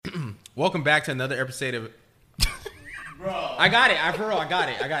Welcome back to another episode of. Bro. I got it. I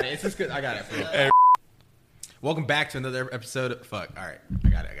got it. It's just good. I got it. For real. Hey. Welcome back to another episode of. Fuck. All right. I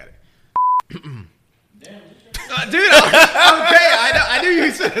got it. Damn. Dude, okay. I knew you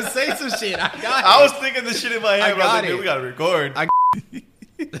was going to say some shit. I got it. I was thinking this shit in my head. I but I was got like, it. dude, we gotta record.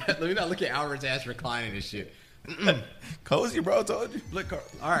 Let me not look at Albert's ass reclining and shit. Cozy, bro. I told you. Look.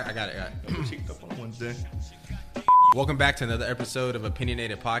 All right. I got it. Cheeked up on Wednesday. Welcome back to another episode of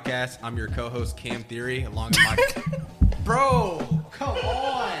Opinionated Podcast. I'm your co-host Cam Theory, along with my. Bro, come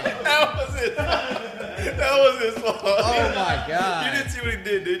on. That was it. That was his fault. Oh my god. You didn't see what he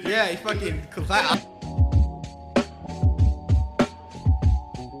did you? Yeah, he fucking.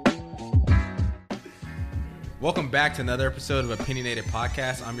 Welcome back to another episode of Opinionated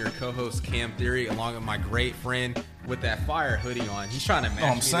Podcast. I'm your co-host Cam Theory, along with my great friend with that fire hoodie on. He's trying to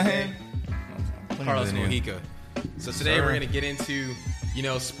match me saying? today, Carlos Mojica. So today we're going to get into,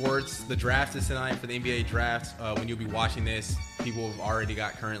 sports. The draft is tonight for the NBA draft. When you'll be watching this, people have already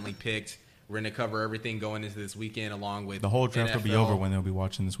got currently picked. We're going to cover everything going into this weekend, along with the whole draft NFL. will be over when they'll be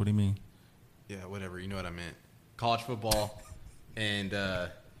watching this. What do you mean? Yeah, whatever. You know what I meant. College football and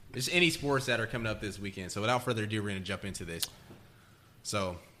just any sports that are coming up this weekend. So without further ado, we're going to jump into this.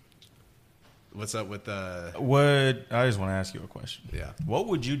 So what's up with I just want to ask you a question. Yeah. What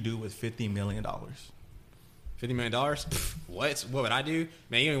would you do with $50 million? $50 million? What? What would I do?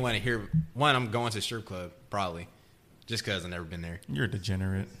 Man, you don't want to hear. One, I'm going to a strip club, probably. Just because I've never been there. You're a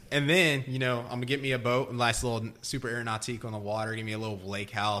degenerate. And then, I'm going to get me a boat, a nice little super aeronautique on the water, give me a little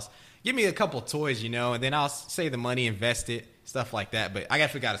lake house, give me a couple toys, and then I'll save the money, invest it, stuff like that. But I got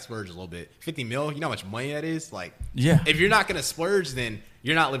to splurge a little bit. 50 mil, you know how much money that is? Like, Yeah. If you're not going to splurge, then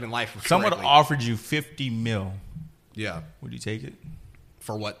you're not living life correctly. Someone offered you $50 million. Yeah. Would you take it?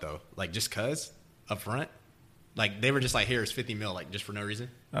 For what, though? Like, just because? Up front? Like, they were just like, here's 50 mil, like, just for no reason?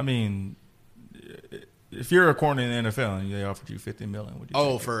 I mean, if you're a corner in the NFL and they offered you $50 million, would you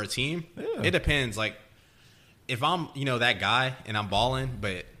take it? For a team? Yeah. It depends. Like, if I'm, that guy and I'm balling,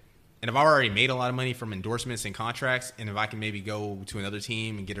 and if I've already made a lot of money from endorsements and contracts, and if I can maybe go to another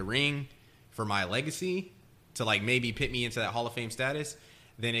team and get a ring for my legacy to, like, maybe put me into that Hall of Fame status,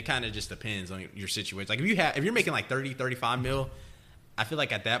 then it kind of just depends on your situation. Like, if you're making, like, 30, 35 mil, I feel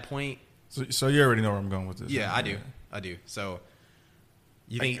like at that point. So you already know where I'm going with this. Yeah, right? I do. So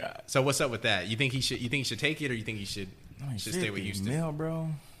you think? So what's up with that? You think he should take it, or you think he should stay with Houston? Mil, bro.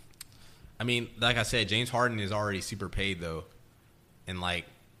 I mean, like I said, James Harden is already super paid though, and like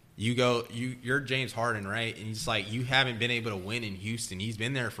you're James Harden, right? And he's like, you haven't been able to win in Houston. He's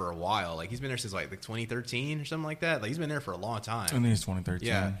been there for a while. Like he's been there since like 2013 or something like that. Like he's been there for a long time. I think it's 2013.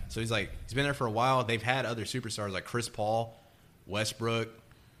 Yeah. So he's been there for a while. They've had other superstars like Chris Paul, Westbrook,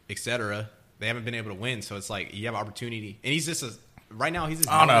 etc. They haven't been able to win, so it's like you have opportunity. And he's just right now. He's just.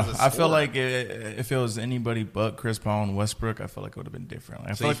 I don't know. I feel like if it was anybody but Chris Paul and Westbrook, I feel like it would have been different.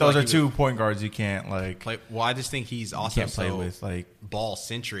 I feel like those are 2 point guards you can't play. Well, I just think he's also can't play with ball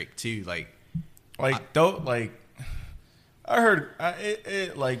centric too. Like I heard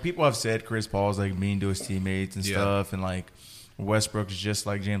like people have said Chris Paul's like mean to his teammates and stuff, and like Westbrook's just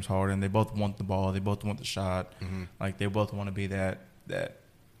like James Harden. They both want the ball. They both want the shot. Mm-hmm. Like they both want to be that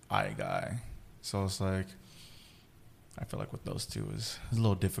eye guy. So it's like I feel like with those two is a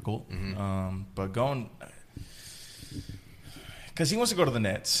little difficult. Mm-hmm. But going because he wants to go to the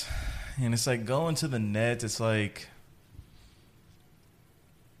Nets, and it's like going to the Nets. It's like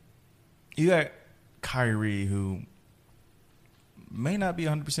you got Kyrie, who may not be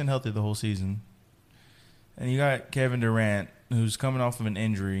 100% healthy the whole season, and you got Kevin Durant, who's coming off of an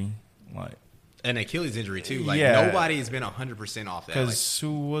injury, like an Achilles injury too. Like nobody has been 100% off that. Because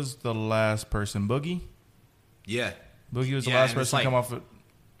who was the last person? Boogie. Yeah, Boogie was the last person to come off.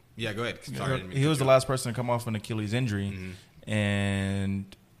 Yeah, go ahead. He was the last person to come off an Achilles injury, and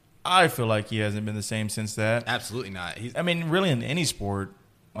I feel like he hasn't been the same since that. Absolutely not. I mean, really, in any sport,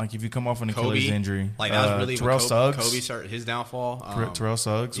 like if you come off an Achilles injury, like that was really Terrell Suggs. Kobe started his downfall. Terrell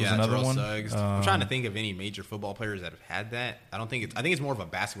Suggs was another Terrell one. Suggs. I'm trying to think of any major football players that have had that. I think it's more of a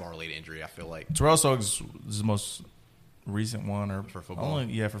basketball related injury. I feel like Terrell Suggs is the most recent one, or for football.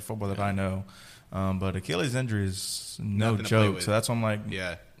 For football that I know. But Achilles injury is no joke. So that's why I'm like,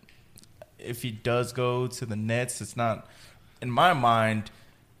 if he does go to the Nets, it's not, in my mind,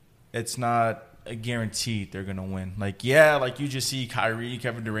 it's not a guaranteed they're going to win. Like, like you just see Kyrie,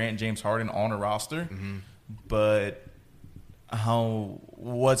 Kevin Durant, James Harden on a roster. Mm-hmm. But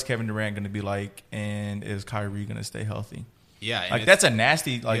what's Kevin Durant going to be like, and is Kyrie going to stay healthy? Yeah. Like, that's a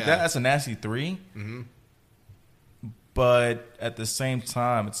nasty, that's a nasty three. Mm-hmm. But at the same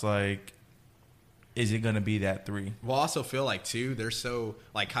time, it's like, is it going to be that 3? Well, I also feel like too they're so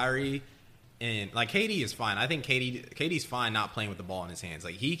like Kyrie and like KD is fine. I think KD's fine not playing with the ball in his hands.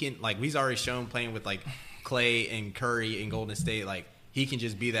 Like he can like he's already shown playing with like Clay and Curry in Golden State. Like he can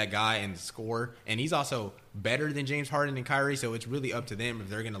just be that guy and score. And he's also better than James Harden and Kyrie. So it's really up to them if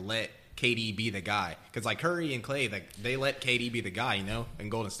they're gonna let KD be the guy. Because like Curry and Clay, like they let KD be the guy, you know, in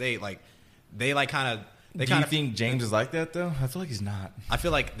Golden State. Like they like kind of. Do you think James is like that though? I feel like he's not. I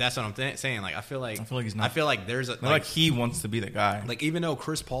feel like that's what I'm saying. Like I feel like he's not. I feel like there's a like he wants to be the guy. Like even though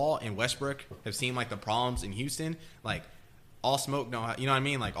Chris Paul and Westbrook have seen like the problems in Houston, like all smoke you know what I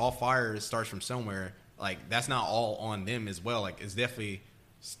mean? Like all fire starts from somewhere. Like that's not all on them as well. Like it's definitely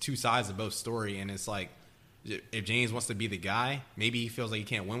two sides of both story. And it's like if James wants to be the guy, maybe he feels like he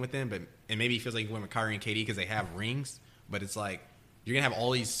can't win with them, and maybe he feels like he can win with Kyrie and KD because they have rings. But it's like. You're going to have all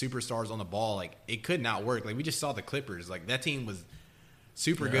these superstars on the ball. Like, it could not work. Like, we just saw the Clippers. Like, that team was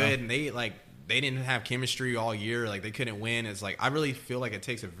super good, and they didn't have chemistry all year. Like, they couldn't win. It's like, I really feel like it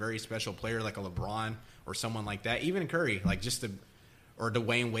takes a very special player like a LeBron or someone like that. Even Curry, like, or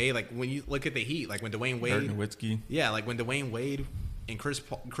Dwayne Wade. Like, when you look at the Heat, like, when Dwayne Wade. Dirk Nowitzki. Yeah, like, when Dwayne Wade and Chris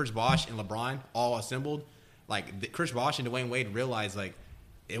Bosh and LeBron all assembled, like, Chris Bosh and Dwayne Wade realized, like,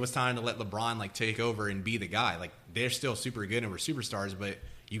 it was time to let LeBron like take over and be the guy. Like they're still super good and we're superstars, but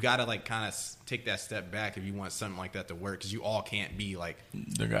you got to like kind of take that step back if you want something like that to work because you all can't be like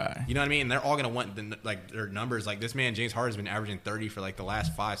the guy. You know what I mean? They're all gonna want their numbers. Like this man James Harden's been averaging 30 for like the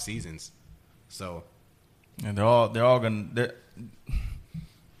last 5 seasons. So and they're all gonna.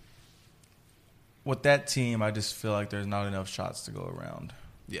 With that team, I just feel like there's not enough shots to go around.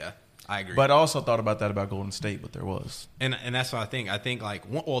 Yeah. I agree. But I also thought about that about Golden State, but there was. And that's what I think. I think, like,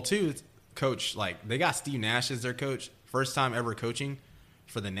 two, coach, like, they got Steve Nash as their coach. First time ever coaching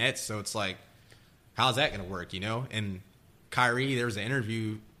for the Nets. So it's like, how's that going to work, you know? And Kyrie, there was an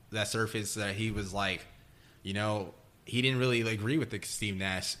interview that surfaced that he was like, you know, he didn't really agree with the Steve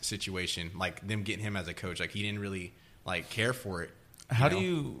Nash situation, like, them getting him as a coach. Like, he didn't really, like, care for it. How do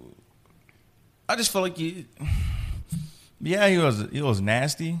you – I just felt like yeah, he was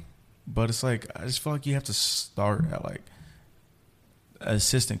nasty. But it's like I just feel like you have to start at like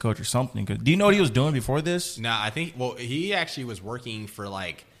assistant coach or something. Do you know what he was doing before this? No, I think. Well, he actually was working for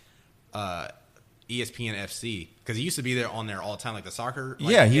like ESPN FC because he used to be there on there all the time, like the soccer.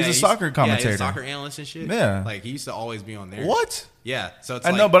 Like, he's a soccer commentator, he's a soccer analyst and shit. Yeah, like he used to always be on there. What? Yeah, so it's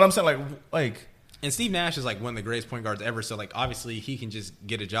I know, but I'm saying like. And Steve Nash is like one of the greatest point guards ever. So like obviously he can just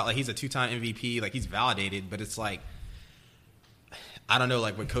get a job. Like he's a 2-time MVP. Like he's validated, but it's like. I don't know,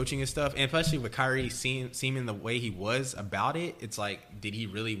 like with coaching and stuff, and especially with Kyrie seeming the way he was about it, it's like, did he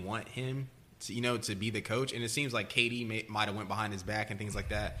really want him to be the coach? And it seems like KD might have went behind his back and things like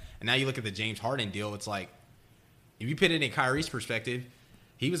that. And now you look at the James Harden deal, it's like, if you put it in Kyrie's perspective,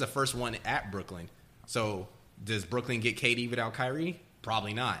 he was the first one at Brooklyn. So does Brooklyn get KD without Kyrie?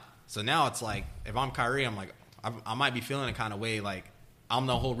 Probably not. So now it's like, if I'm Kyrie, I'm like, I might be feeling a kind of way, like, I'm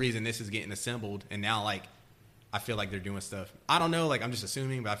the whole reason this is getting assembled, and now, like, I feel like they're doing stuff. I don't know, like I'm just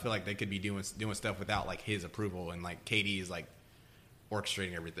assuming, but I feel like they could be doing stuff without like his approval, and like KD is like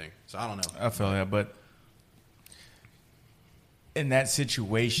orchestrating everything. So I don't know. I feel that, but in that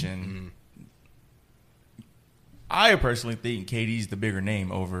situation, I personally think KD's the bigger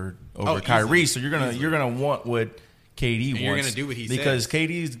name over Kyrie. So you're gonna want what KD wants. You're gonna do what he because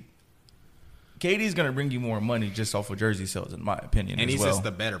says. KD's going to bring you more money just off of jersey sales, in my opinion. And he's just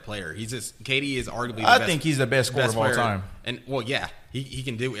the better player. KD is arguably the best. I think he's the best scorer of all time. And well, yeah, he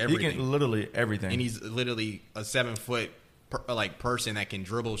can do everything. He can literally everything. And he's literally a 7-foot person that can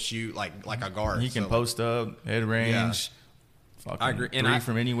dribble, shoot like a guard. He can post up, head range. Yeah. I agree. And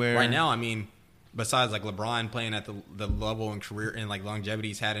from anywhere. Right now, I mean, besides like LeBron playing at the level and career and like longevity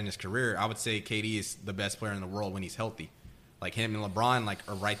he's had in his career, I would say KD is the best player in the world when he's healthy. Like him and LeBron, like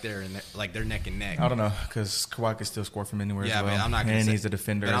are right there, and like they're neck and neck. I don't know because Kawhi can still score from anywhere. as well. But I'm not gonna say he's a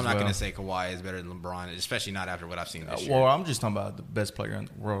defender. But I'm not going to say Kawhi is better than LeBron, especially not after what I've seen this year. Well, I'm just talking about the best player in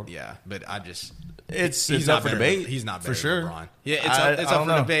the world. Yeah, but it's up for debate. He's not better for sure. than LeBron. Yeah, it's up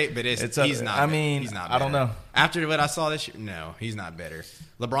for debate, but he's not. I mean, he's not better. I don't know. After what I saw this year, no, he's not better.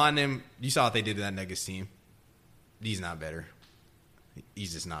 LeBron, you saw what they did to that Nuggets team. He's not better.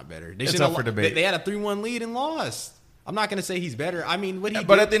 He's just not better. It's up for debate. They had a 3-1 lead and lost. I'm not going to say he's better. I mean, but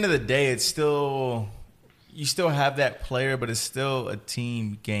at the end of the day, it's still you still have that player, but it's still a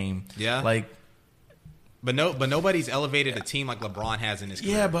team game. Yeah, but nobody's elevated a team like LeBron has in his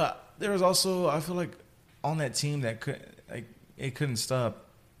career. Yeah, but there was also I feel like on that team that couldn't stop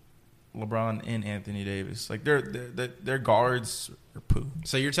LeBron and Anthony Davis. Like their guards are poo.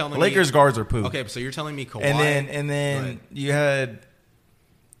 So you're telling me Lakers guards are poo. Okay, so you're telling me Kawhi and then you had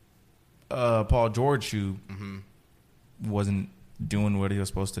Paul George, who wasn't doing what he was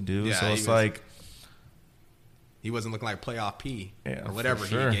supposed to do. So it's like he wasn't looking like playoff P or whatever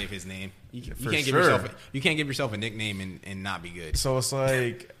he gave his name. You can't give yourself a nickname and not be good. So it's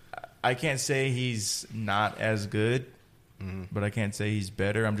like I can't say he's not as good, but I can't say he's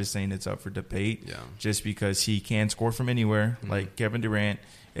better. I'm just saying it's up for debate. Yeah. Just because he can score from anywhere, like Kevin Durant,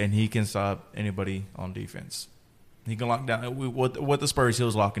 and he can stop anybody on defense. He can lock down. What the Spurs, he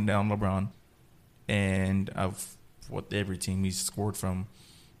was locking down LeBron, and what every team he's scored from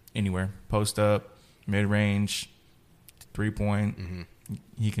anywhere, post up, mid range, 3-point.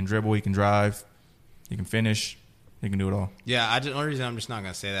 He can dribble. He can drive. He can finish. He can do it all. Yeah, the only reason I'm just not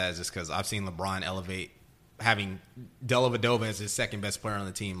going to say that is just because I've seen LeBron elevate having Dellavedova as his second best player on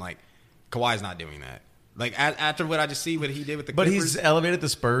the team. Like, Kawhi's not doing that. Like, after what I just see what he did with the Clippers. But he's elevated the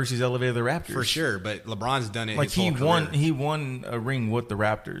Spurs. He's elevated the Raptors. For sure, but LeBron's done it his whole career. He won a ring with the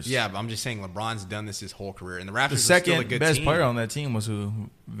Raptors. Yeah, but I'm just saying LeBron's done this his whole career. And the Raptors the were still a good second best team. player on that team was who?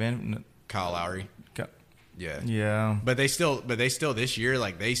 Kyle Lowry. Yeah. Yeah. But they still this year,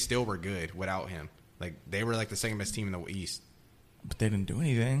 like, they still were good without him. Like, they were like the second best team in the East. But they didn't do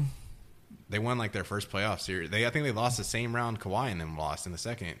anything. They won like their first playoff series. I think they lost the same round Kawhi and them lost in the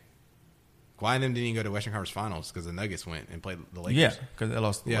second. Kawhi and them didn't even go to Western Conference Finals because the Nuggets went and played the Lakers. Yeah, because they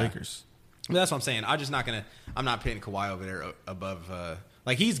lost to the Lakers. But that's what I'm saying. I'm not putting Kawhi over there above.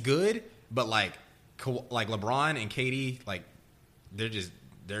 Like, he's good, but like LeBron and KD, like they're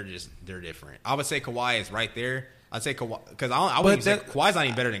different. I would say Kawhi is right there. I'd say Kawhi because Kawhi's not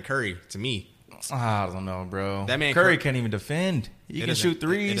even better than Curry to me. I don't know, bro. That man Curry can't even defend. He can shoot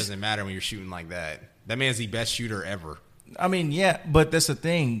threes. It doesn't matter when you're shooting like that. That man's the best shooter ever. I mean, yeah, but that's the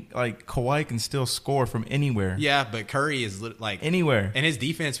thing. Like, Kawhi can still score from anywhere. Yeah, but Curry is like anywhere, and his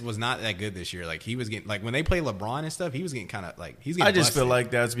defense was not that good this year. Like, he was getting when they play LeBron and stuff, he was getting kind of like he's getting. I just busted. feel like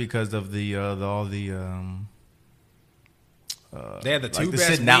that's because of they had the two like best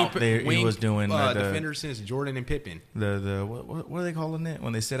sitting out there. He was doing defenders since Jordan and Pippen. What are they calling it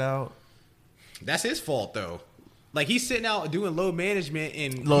when they sit out? That's his fault though. Like, he's sitting out doing load management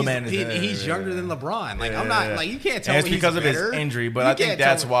and he's younger than LeBron. Like, I'm not like, you can't tell me he's because better. of his injury, but I think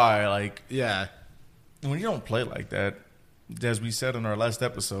that's why. Like, yeah, when you don't play like that, as we said in our last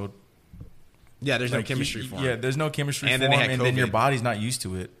episode. Yeah, there's no chemistry for him. Yeah, there's no chemistry for him, and then your body's not used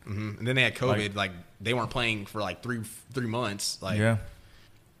to it. Mm-hmm. And then they had COVID. Like, they weren't playing for like three months. Like,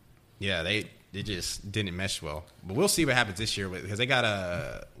 yeah, they just didn't mesh well. But we'll see what happens this year because they got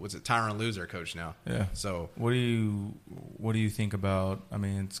Tyronn Lue's their coach now. Yeah. So what do you think about? I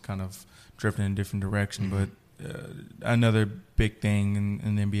mean, it's kind of drifting in a different direction, but another big thing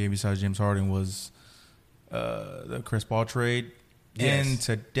in the NBA besides James Harden was the Chris Paul trade. Yes. And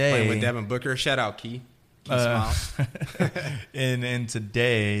today, playing with Devin Booker, shout out Key Smiles. and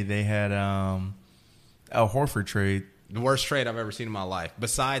today they had Al Horford trade. The worst trade I've ever seen in my life.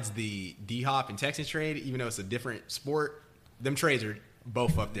 Besides the D-Hop and Texans trade, even though it's a different sport, them trades are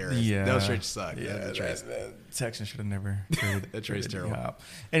both up there. Yeah. Those trades suck. Yeah, the Texans should have never traded that trade's terrible. D-Hop.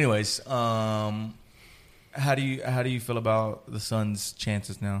 Anyways, how do you feel about the Suns'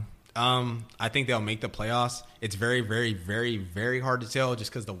 chances now? I think they'll make the playoffs. It's very, very, very, very hard to tell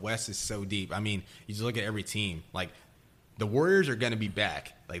just because the West is so deep. I mean, you just look at every team. Like, the Warriors are going to be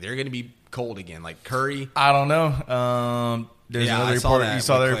back. Like, they're going to be cold again. Like, Curry. I don't know. There's another report. You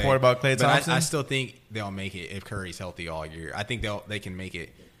saw the report about Klay Thompson? I still think they'll make it if Curry's healthy all year. I think they can make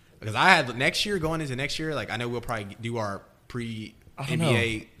it. Because I had going into next year, like, I know we'll probably do our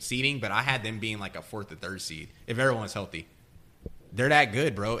pre-NBA seeding, but I had them being like a 4th or 3rd seed if everyone's healthy. They're that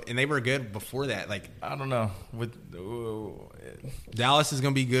good, bro, and they were good before that. Like, I don't know. Dallas is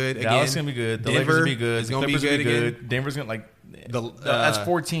gonna be good. Dallas is gonna be good. The Lakers will be good. The Clippers will be good. Denver's gonna that's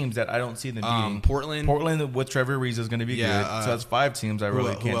 4 teams that I don't see them beating. Portland with Trevor Ariza is gonna be good. So that's 5 teams I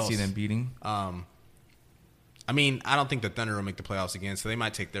really can't see them beating. I mean, I don't think the Thunder will make the playoffs again, so they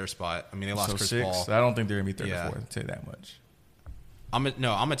might take their spot. I mean, they lost Chris 6. Paul. I don't think they're gonna be 3rd or 4th. I'd say that much. I'm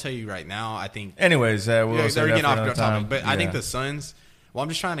gonna tell you right now. I think. Anyways, we'll they're getting off the time. topic, but I think the Suns. Well, I'm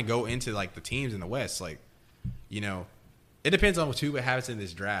just trying to go into like the teams in the West. Like, you know, it depends on what happens in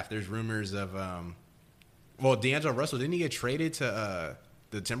this draft. There's rumors of, D'Angelo Russell, didn't he get traded to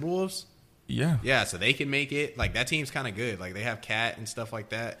the Timberwolves? Yeah. Yeah, so they can make it. Like, that team's kind of good. Like, they have Cat and stuff like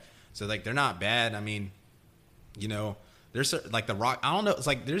that. So, like, they're not bad. I mean, you know, there's like the Rock. I don't know. It's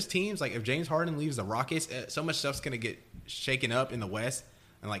like there's teams like if James Harden leaves the Rockets, so much stuff's gonna get shaken up in the West,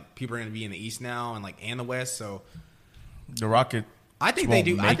 and like people are gonna be in the East now and the West. So the Rockets. I think they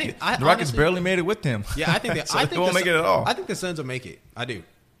do. The Rockets honestly barely made it with him. Yeah, I think they won't make it at all. I think the Suns will make it. I do.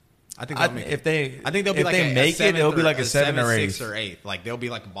 I think they'll make if they I think they'll be if like they make it, it'll be like a 7 or 8, 6 or 8. Like they'll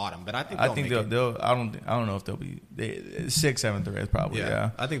be like a bottom, but I think they'll. I don't know if they'll be 6th, 7th, or 8th probably. Yeah,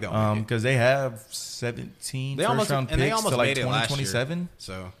 I think they'll because they have 17 first round picks to like 2027.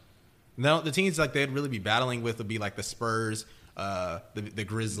 So no, the teams like they'd really be battling with would be like the Spurs, the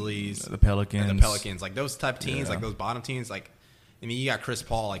Grizzlies, the Pelicans, like those type of teams, like those bottom teams. Like I mean, you got Chris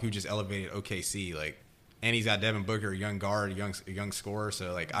Paul, like who just elevated OKC, like. And he's got Devin Booker, a young guard, a young scorer.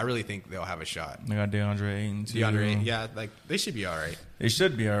 So, like, I really think they'll have a shot. They got DeAndre Ayton, too. Yeah, like, they should be all right. They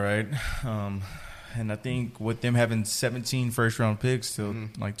should be all right. And I think with them having 17 first-round picks till,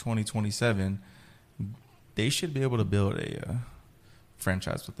 like, 2027, they should be able to build a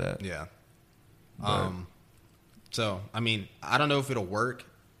franchise with that. Yeah. So, I mean, I don't know if it'll work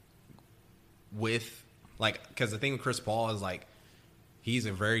with, like, because the thing with Chris Paul is, like, he's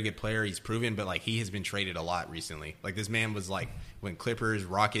a very good player. He's proven, but, like, he has been traded a lot recently. Like, this man was, like, when Clippers,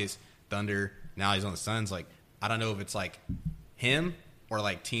 Rockets, Thunder, now he's on the Suns. Like, I don't know if it's, like, him or,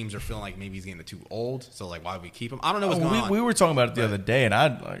 like, teams are feeling like maybe he's getting too old. So, like, why would we keep him? I don't know what's going on. We were talking about it the other day, and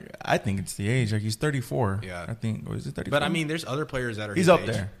I think it's the age. Like, he's 34. Yeah. I think, or is it 34? But, I mean, there's other players that are he's his up age.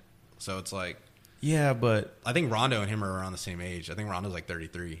 there. So, it's like. Yeah, but. I think Rondo and him are around the same age. I think Rondo's, like,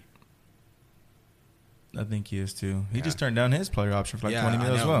 33. I think he is too. He just turned down his player option for like $20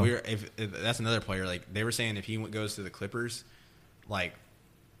 million as well. If that's another player, like they were saying, if he goes to the Clippers, like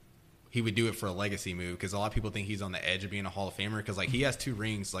he would do it for a legacy move because a lot of people think he's on the edge of being a Hall of Famer because like he has 2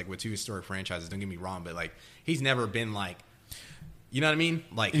 rings like with 2 historic franchises. Don't get me wrong, but like he's never been like, you know what I mean?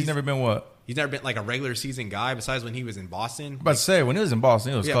 Like he's never been what? He's never been like a regular season guy. Besides when he was in Boston. But say when he was in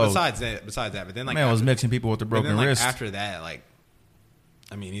Boston, it was cold. Besides that, but then like man was mixing people with the broken wrist. After that, like.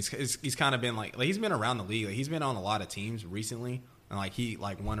 I mean, he's kind of been like he's been around the league. Like he's been on a lot of teams recently, and like he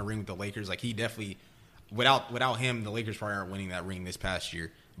like won a ring with the Lakers. Like he definitely, without him, the Lakers probably aren't winning that ring this past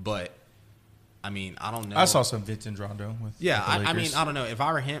year. But I mean, I don't know. I saw some Vincent Rondo with the Lakers. I mean, I don't know if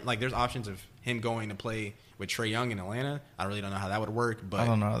I were him. Like, there's options of him going to play with Trae Young in Atlanta. I really don't know how that would work. But I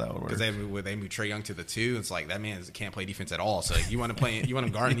don't know how that would work because they move Trae Young to the 2. It's like that man can't play defense at all. So like, you want to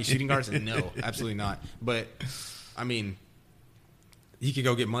guard any shooting guards? No, absolutely not. But I mean. He could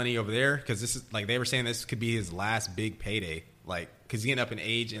go get money over there because this is like they were saying this could be his last big payday, like because he's getting up in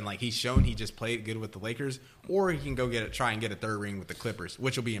age and like he's shown he just played good with the Lakers, or he can go try and get a 3rd ring with the Clippers,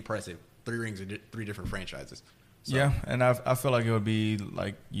 which will be impressive. 3 rings with 3 different franchises. So. Yeah, and I feel like it would be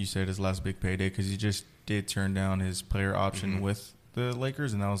like you said his last big payday because he just did turn down his player option with the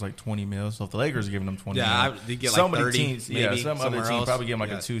Lakers, and that was like $20 million. So if the Lakers are giving him $20 million, they get like 30. Teams, maybe, some other team probably give him like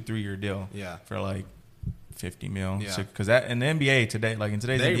a 2-3 year deal. Yeah. For like. $50 million. Because that in the NBA today, like in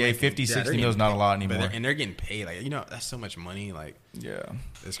today's NBA, $50-60 million is not a lot anymore. And they're getting paid. Like that's so much money. Like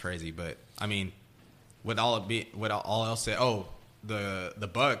it's crazy. But I mean, with all else said, the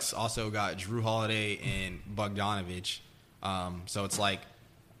Bucks also got Drew Holiday and Bogdanovich. So it's like,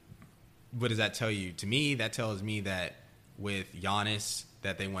 what does that tell you? To me, that tells me that with Giannis,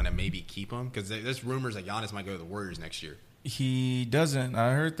 that they want to maybe keep him because there's rumors that Giannis might go to the Warriors next year. He doesn't.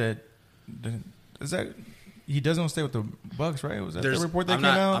 I heard that. He doesn't want to stay with the Bucks, right? Was that the report that came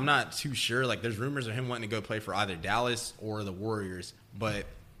out? I'm not too sure. Like, there's rumors of him wanting to go play for either Dallas or the Warriors, but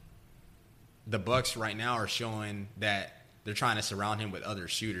the Bucks right now are showing that they're trying to surround him with other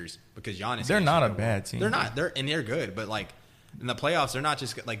shooters because Giannis. They're not a bad team. They're not. They're good, but like in the playoffs, they're not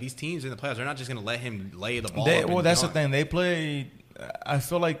just like these teams in the playoffs. They're not just going to let him lay the ball. Well, that's the thing. They play. I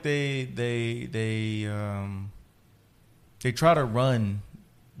feel like they try to run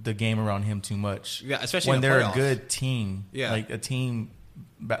the game around him too much. Yeah, especially when the they're playoffs. A good team. Yeah, like a team.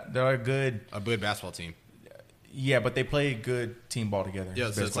 They're a good basketball team. Yeah, but they play good team ball together. Yeah,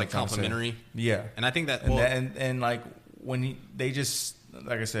 so it's like complementary. Yeah, and I think that and like when they just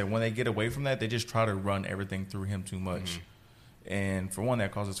like I said, when they get away from that, they just try to run everything through him too much. Mm-hmm. And for one,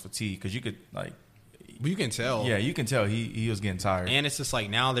 that causes fatigue because you could like. You can tell. Yeah, you can tell he was getting tired. And it's just like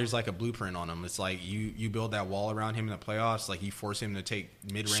now there's like a blueprint on him. It's like you build that wall around him in the playoffs. Like you force him to take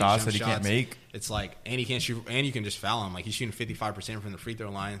mid-range shots that he can't make. It's like, and he can't shoot, and you can just foul him. Like he's shooting 55% from the free throw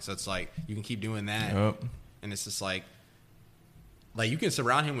line. So it's like you can keep doing that. Yep. And it's just like you can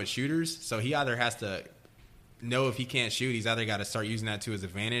surround him with shooters. So he either has to know if he can't shoot, he's either got to start using that to his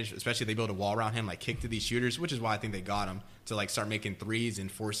advantage, especially if they build a wall around him, like kick to these shooters, which is why I think they got him to like start making threes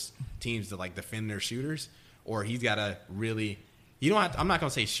and force teams to like defend their shooters. Or he's got to really, I'm not going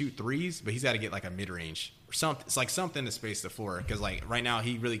to say shoot threes, but he's got to get like a mid range or something. It's like something to space the floor because like right now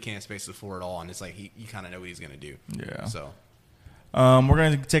he really can't space the floor at all, and it's like you kind of know what he's going to do. Yeah. So. We're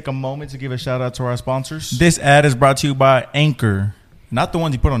going to take a moment to give a shout out to our sponsors. This ad is brought to you by Anchor, not the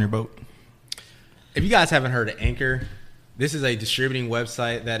ones you put on your boat. If you guys haven't heard of Anchor, This is a distributing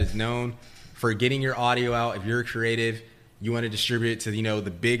website that is known for getting your audio out. If you're creative, you want to distribute it to,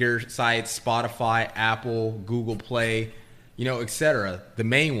 the bigger sites, Spotify, Apple, Google Play, etc. The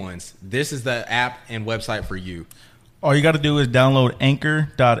main ones. This is the app and website for you. All you got to do is download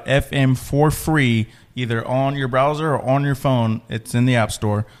Anchor.fm for free, either on your browser or on your phone. It's in the App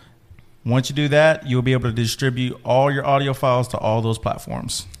Store. Once you do that, you'll be able to distribute all your audio files to all those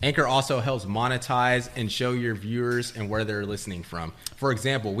platforms. Anchor also helps monetize and show your viewers and where they're listening from. For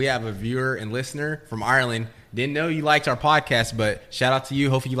example, we have a viewer and listener from Ireland. Didn't know you liked our podcast, but shout out to you.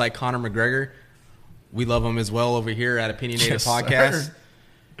 Hopefully you like Conor McGregor. We love him as well over here at Opinionated Podcast. Sir.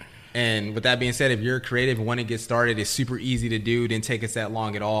 And with that being said, if you're creative and want to get started, it's super easy to do. It didn't take us that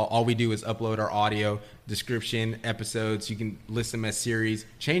long at all. All we do is upload our audio, description, episodes. You can list them as series,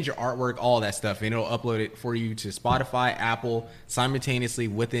 change your artwork, all that stuff. And it'll upload it for you to Spotify, Apple, simultaneously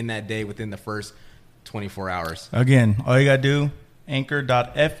within that day, within the first 24 hours. Again, all you got to do,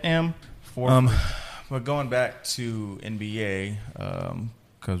 Anchor.fm. But going back to NBA,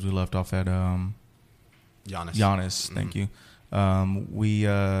 because we left off at Giannis. Giannis, thank you. We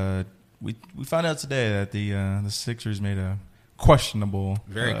found out today that the Sixers made a questionable,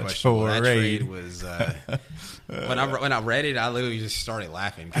 very questionable. That trade was when I read it, I literally just started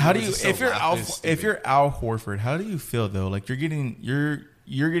laughing. How do you if you're Al Horford? How do you feel though? Like you're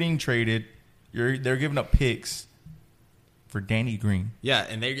getting traded. They're giving up picks for Danny Green. Yeah,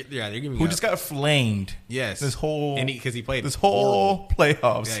 and they're giving who just got flamed. Yes, because he played this whole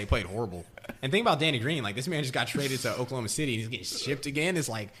playoffs. Yeah, he played horrible. And think about Danny Green. Like, this man just got traded to Oklahoma City and he's getting shipped again. It's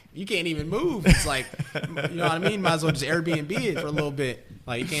like, you can't even move. It's like, you know what I mean? Might as well just Airbnb it for a little bit.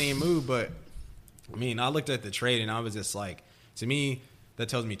 Like, you can't even move. But, I mean, I looked at the trade and I was just like, to me, that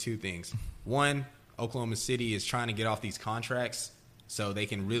tells me two things. One, Oklahoma City is trying to get off these contracts so they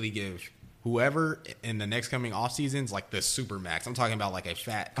can really give whoever in the next coming off seasons like the super max. I'm talking about like a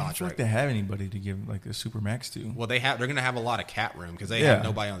fat contract. I don't feel like they have anybody to give like a super max to. Well, they're going to have a lot of cap room because they have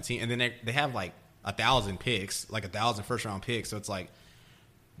nobody on the team, and then they have like 1,000 picks, like 1,000 first round picks. So it's like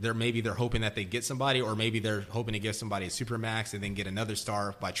they're hoping that they get somebody, or maybe they're hoping to give somebody a super max and then get another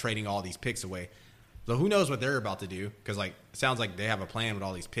star by trading all these picks away. So who knows what they're about to do? Because like it sounds like they have a plan with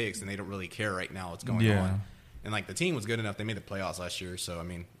all these picks and they don't really care right now what's going on. And, like, the team was good enough. They made the playoffs last year. So, I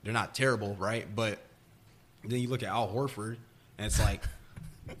mean, they're not terrible, right? But then you look at Al Horford, and it's like,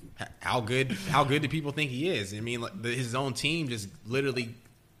 how good do people think he is? I mean, like, his own team just literally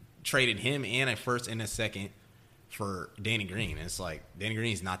traded him and a first and a second for Danny Green. And it's like, Danny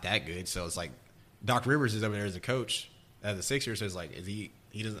Green's not that good. So, it's like, Doc Rivers is over there as a coach at the Sixers. So, it's like,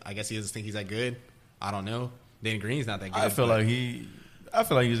 I guess he doesn't think he's that good. I don't know. Danny Green's not that good. I feel like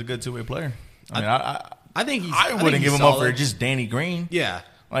he's a good two-way player. I think I wouldn't give him solid. up for just Danny Green. Yeah,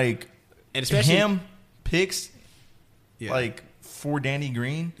 like and especially him picks, like for Danny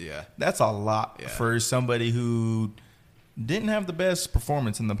Green. Yeah, that's a lot for somebody who didn't have the best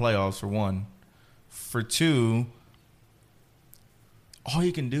performance in the playoffs. For one, for two, all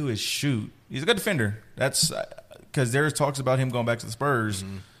he can do is shoot. He's a good defender. That's because there's talks about him going back to the Spurs,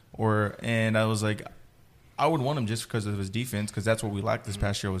 and I was like, I would want him just because of his defense, because that's what we lacked this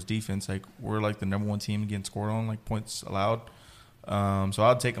past year was defense. Like, we're like the number one team getting scored on, like points allowed. So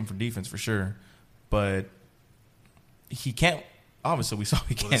I'd take him for defense for sure. But he can't. Obviously, we saw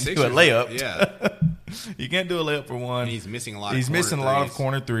he can't do a layup. Yeah, he can't do a layup for one. And he's missing a lot. He's missing a lot of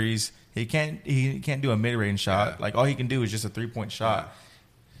corner threes. He can't do a mid range shot. Yeah. Like all he can do is just a 3-point shot.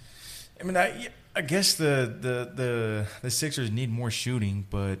 Yeah. I mean, I guess the Sixers need more shooting,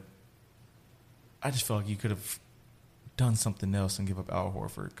 but I just feel like you could have done something else and give up Al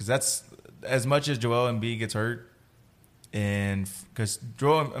Horford, because that's as much as Joel Embiid gets hurt, and because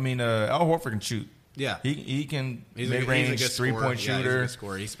Al Horford can shoot. Yeah, he can mid-range 3-point shooter. He's a good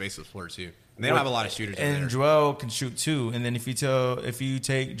scorer. He spaces the floor too. And they don't have a lot of shooters. And Joel can shoot too. And then if you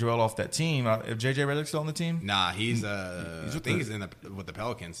take Joel off that team, if JJ Redick's still on the team, nah, he's with the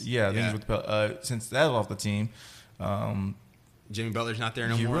Pelicans. Yeah, I think he's with the since that's off the team. Jimmy Butler's not there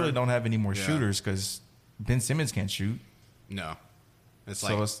no more. You really don't have any more shooters because Ben Simmons can't shoot. No. It's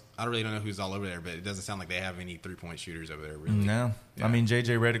like, I really don't know who's all over there, but it doesn't sound like they have any 3-point shooters over there, really. No. Yeah. I mean,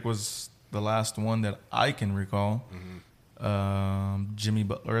 J.J. Redick was the last one that I can recall. Jimmy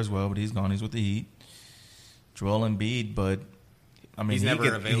Butler as well, but he's gone. He's with the Heat. Joel Embiid, but, I mean, he's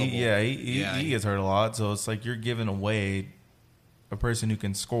never available. He gets hurt a lot, so it's like you're giving away a person who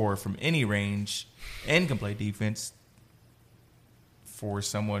can score from any range and can play defense for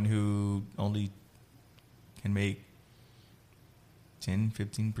someone who only can make 10,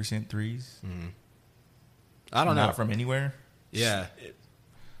 15% threes. I don't know. Not from anywhere. Yeah.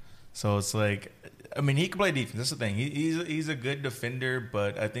 So it's like, I mean, he can play defense. That's the thing. He's a good defender,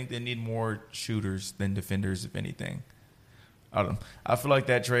 but I think they need more shooters than defenders, if anything. I feel like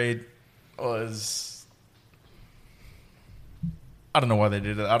that trade was. I don't know why they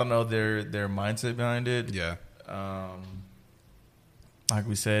did it. I don't know their mindset behind it. Yeah. Like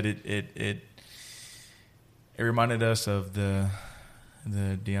we said, it reminded us of the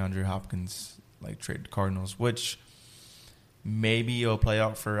DeAndre Hopkins trade to Cardinals, which maybe it'll play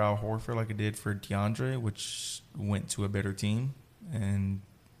out for Al Horford like it did for DeAndre, which went to a better team, and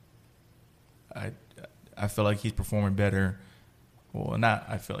I feel like he's performing better. Well, not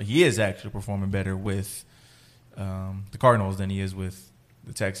I feel like he is actually performing better with the Cardinals than he is with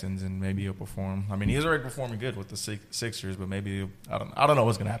the Texans, and maybe he'll perform. I mean, he's already performing good with the Sixers, but maybe I don't know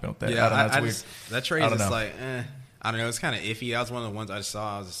what's gonna happen with that. Yeah, I don't know. That trade is just I don't know. It's kind of iffy. That was one of the ones I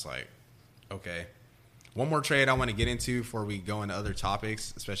saw. I was just like, okay. One more trade I want to get into before we go into other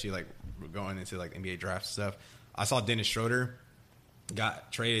topics, especially going into NBA draft stuff. I saw Dennis Schroeder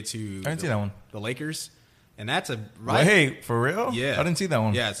got traded to I didn't see that one. The Lakers, and that's a right. Hey, for real? Yeah, I didn't see that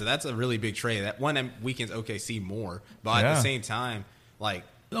one. Yeah, so that's a really big trade. That one weekends OKC more, but at the same time,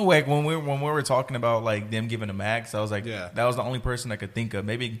 no, when we were talking about them giving a max, I was like, yeah, that was the only person I could think of.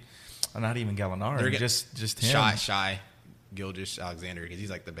 Maybe not even Gallinari, just him. Shy Gilgeous-Alexander, because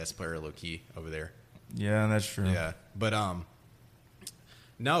he's the best player low key over there. Yeah, that's true. Yeah, but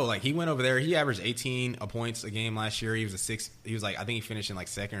no, he went over there. He averaged 18 points a game last year. He was I think he finished in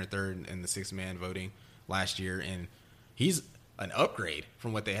second or third in the 6-man voting last year, and he's an upgrade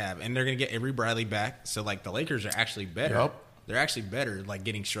from what they have. And they're gonna get Avery Bradley back, so the Lakers are actually better. Yep. They're actually better,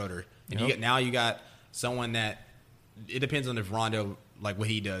 getting Schroeder. And yep. you got someone that it depends on if Rondo what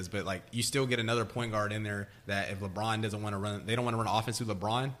he does, but you still get another point guard in there that if LeBron doesn't want to run, they don't want to run offense with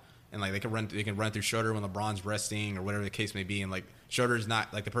LeBron. And they can run through Schroeder when LeBron's resting or whatever the case may be. And Schroeder's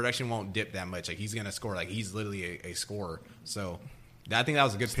not the production won't dip that much. He's gonna score. He's literally a scorer. So I think that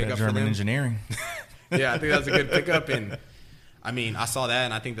was a good pickup for them. German engineering. Yeah, I think that was a good pickup. And I mean, I saw that,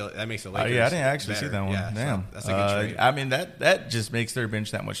 and I think that makes the Lakers. Yeah, I didn't actually better. see that one. Yeah, damn, so that's a good trade. I mean, that just makes their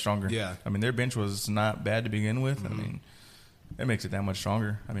bench that much stronger. Yeah, I mean, their bench was not bad to begin with. Mm-hmm. I mean, it makes it that much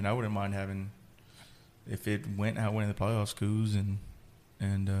stronger. I mean, I wouldn't mind having if it went how it went in the playoffs, Kuz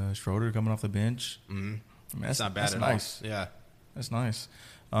and Schroeder coming off the bench. Mm-hmm. I mean, that's not bad that's at nice. all. Yeah, that's nice.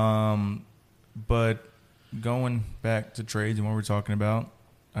 But going back to trades and what we're talking about,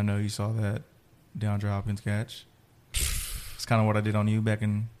 I know you saw that DeAndre Hopkins catch. It's kind of what I did on you back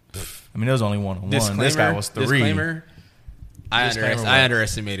in. I mean, there was only one. This guy was 3. Disclaimer. I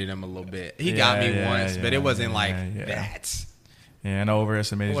underestimated him a little bit. He got me once, but it wasn't that. Yeah, and I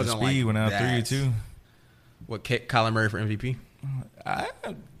overestimated his speed when I threw you too. What, Kyler Murray for MVP?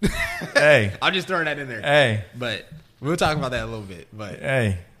 Hey. I'm just throwing that in there. Hey. But we'll talk about that a little bit. But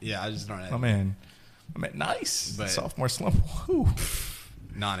hey. Yeah, I was just throwing that in there. I mean, nice. But sophomore slump. Whew.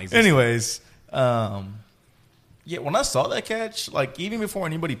 Non-existent. Anyways, yeah, when I saw that catch, even before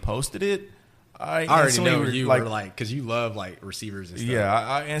anybody posted it, I already know you were because you love receivers and stuff. Yeah,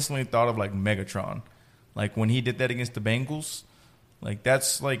 I instantly thought of Megatron. When he did that against the Bengals,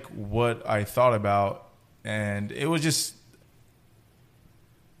 that's what I thought about. And it was just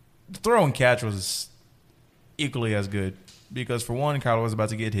the throw and catch was equally as good because for one, Kyler was about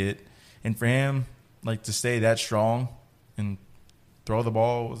to get hit, and for him to stay that strong and throw the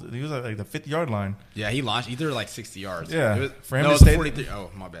ball, he was at the 50-yard line. Yeah, he launched. He threw 60 yards. Yeah, for him to stay 43. Oh,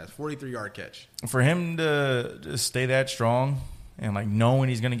 my bad, 43-yard catch. For him to just stay that strong and knowing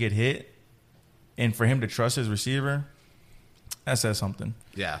he's going to get hit, and for him to trust his receiver, that says something.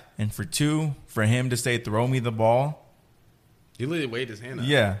 Yeah. And for him to say, "Throw me the ball." He literally waved his hand up.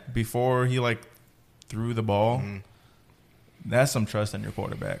 Yeah, before he threw the ball. Mm-hmm. That's some trust in your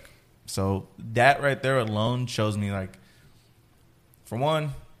quarterback. So that right there alone shows me for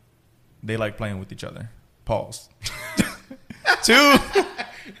one, they like playing with each other. Pause. Two,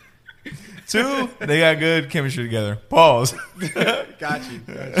 they got good chemistry together. Pause. Got you.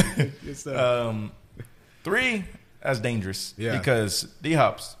 Good stuff. 3, that's dangerous. Yeah. Because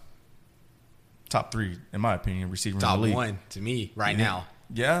D-Hop's top 3, in my opinion, receiver top in the league. 1 to me right now.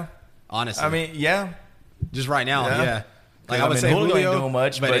 Yeah. Honestly. I mean, yeah. Just right now, yeah. I would say Julio ain't doing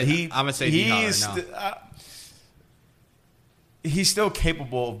much, but I'm gonna say he's still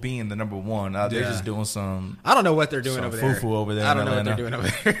capable of being the number 1. They're just doing some. I don't know what they're doing over there. Foo-foo over there. I don't know what they're doing over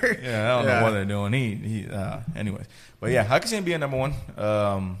there. Yeah, I don't know what they're doing. Anyways, but yeah, I can see him being number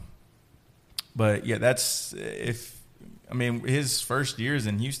 1. But yeah, that's his first years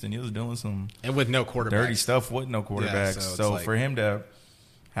in Houston, he was doing some and with no quarterback, dirty stuff with no quarterbacks. Yeah, so for him to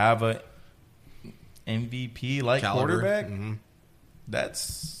have a MVP quarterback,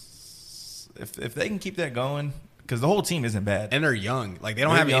 that's if they can keep that going, because the whole team isn't bad. And they're young. Like, they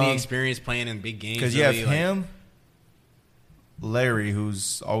don't have any experience playing in big games. Because you have him, Larry,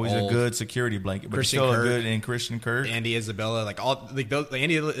 who's always a good security blanket, but Christian still Kirk, good, and Christian Kirk, Andy Isabella,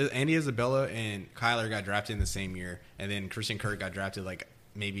 Andy Isabella and Kyler got drafted in the same year, and then Christian Kirk got drafted like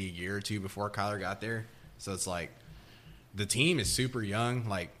maybe a year or two before Kyler got there. So it's like the team is super young.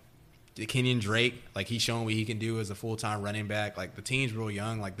 Like Kenyon Drake, like he's showing what he can do as a full time running back. Like the team's real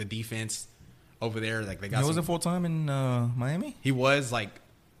young. Like the defense over there, like they got. He wasn't full time in Miami. He was like.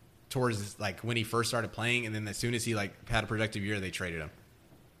 Towards like when he first started playing, and then as soon as he like had a productive year, they traded him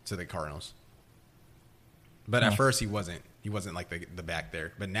to the Cardinals. But at first he wasn't like the back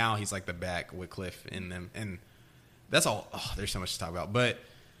there. But now he's like the back with Cliff in them, and that's all. Oh, there's so much to talk about. But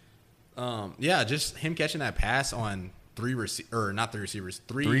yeah, just him catching that pass on three good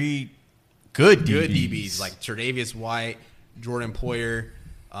DBs like Tre'Davious White, Jordan Poyer,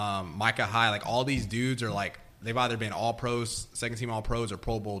 Micah Hyde. Like all these dudes are like. They've either been all-pros, second-team all-pros, or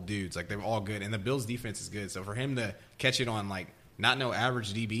Pro Bowl dudes. Like, they're all good. And the Bills' defense is good. So, for him to catch it on, like, not no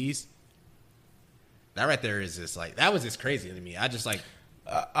average DBs, that right there is just, like, that was just crazy to me. I just, like...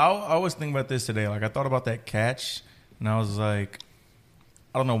 I was thinking about this today. Like, I thought about that catch, and I was like,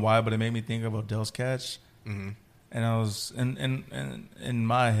 I don't know why, but it made me think of Odell's catch. Mm-hmm. And I was, in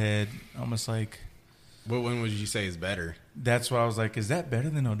my head, almost like... What one would you say is better? That's why I was like, is that better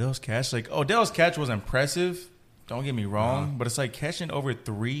than Odell's catch? Like, Odell's catch was impressive. Don't get me wrong. But it's like catching over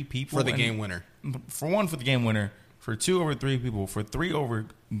 3 people. For the game winner. For one, for the game winner. For 2, over 3 people. For 3, over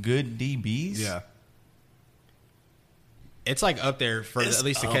good DBs. Yeah. It's like up there for at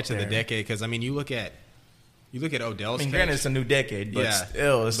least the catch of the decade. Because, I mean, you look at Odell's catch. Granted, it's a new decade. But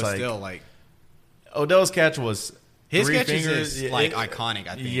still, it's like. Odell's catch was... His catch is iconic,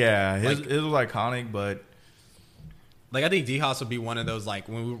 I think. Yeah, it was iconic, but... Like, I think D-House would be one of those, like,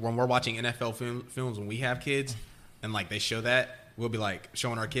 when we're watching NFL films when we have kids, and, like, they show that, we'll be, like,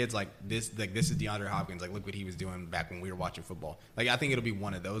 showing our kids, like, this is DeAndre Hopkins. Like, look what he was doing back when we were watching football. Like, I think it'll be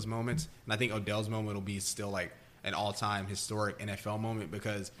one of those moments. And I think Odell's moment will be still, like, an all-time historic NFL moment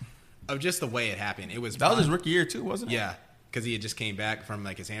because of just the way it happened. That was his rookie year, too, wasn't it? Yeah, because he had just came back from,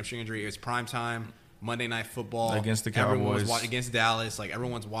 like, his hamstring injury. It was prime time. Monday Night Football. Against the Cowboys. Against Dallas. Like,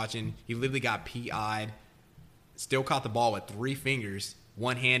 everyone's watching. He literally got PI'd. Still caught the ball with 3 fingers.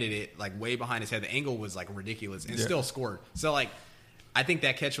 One-handed it, like, way behind his head. The angle was, like, ridiculous. And still scored. So, like, I think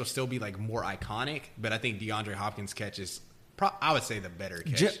that catch will still be, like, more iconic. But I think DeAndre Hopkins' catch is, I would say, the better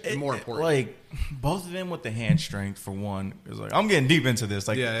catch. More important. Like, both of them with the hand strength, for one. It was like, I'm getting deep into this.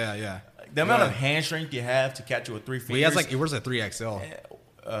 Like, yeah. The amount of hand strength you have to catch it with 3 fingers. Well, he has, like, he wears a 3XL.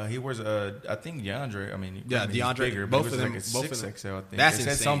 He wears I think DeAndre. I mean, DeAndre. Bigger, both of them, like a 6XL. I think that's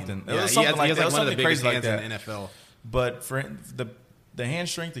insane. Something. It was something he has like one of the biggest hands in the NFL. But for the hand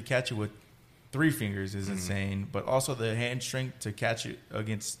strength to catch it with 3 fingers is insane. But also the hand strength to catch it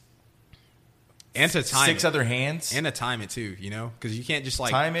against and to time 6 other hands and to time it too. You know, because you can't just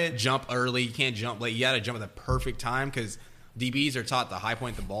like time it, jump early. You can't jump late. You got to jump at the perfect time because DBs are taught to high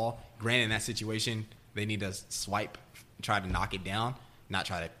point the ball. Granted, in that situation, they need to swipe, try to knock it down. Not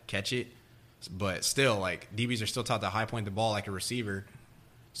try to catch it, but still, like, DBs are still taught to high point the ball like a receiver.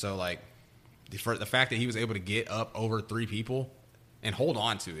 So, like, the fact that he was able to get up over 3 people and hold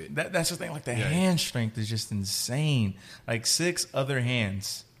on to it. That's the thing. Like, the hand strength is just insane. Like, 6 other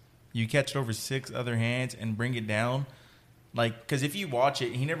hands. You catch it over 6 other hands and bring it down. Like, because if you watch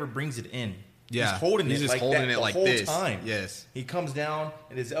it, he never brings it in. Yeah. He's holding it just like holding that it the like whole this. time. Yes. He comes down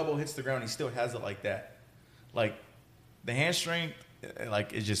and his elbow hits the ground. He still has it like that. Like, the hand strength,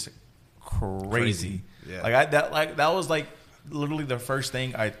 like, it's just crazy. Yeah. That was like literally the first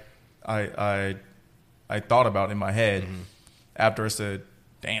thing I thought about in my head after I said,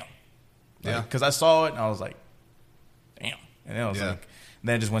 "Damn," because I saw it and I was like, "Damn," and then I was like,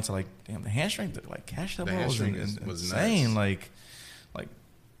 then it just went to like, "Damn," the hand strength to like catch that ball was insane. Nuts. Like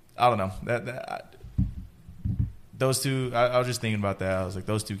I don't know those 2. I was just thinking about that. I was like,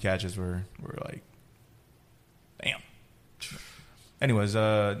 those 2 catches were like, damn. Anyways,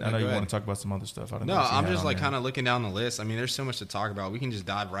 I know you want to talk about some other stuff. I'm just like kind of looking down the list. I mean, there's so much to talk about. We can just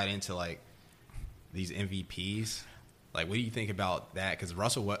dive right into like these MVPs. Like, what do you think about that? Because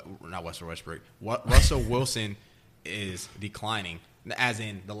Russell Wilson is declining, as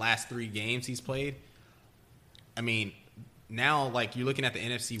in the last 3 games he's played. I mean, now like you're looking at the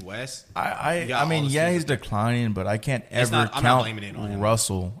NFC West. I mean, he's declining, but I can't ever count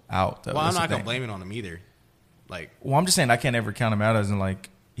Russell out. Well, I'm not gonna blame it on him either. Like, well, I'm just saying I can't ever count him out as in like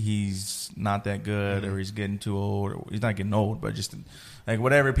he's not that good or he's getting too old. Or he's not getting old, but just like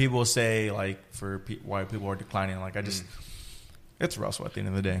whatever people say, like for why people are declining. Like I just It's Russell at the end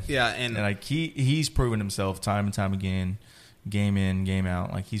of the day. Yeah, and like he's proven himself time and time again, game in, game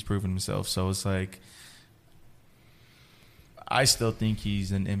out. Like he's proven himself. So it's like I still think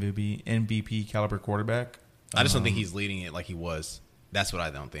he's an MVP caliber quarterback. I just don't think he's leading it like he was. That's what I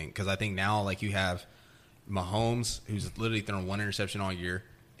don't think. Because I think now, like, you have Mahomes, who's literally thrown 1 interception all year.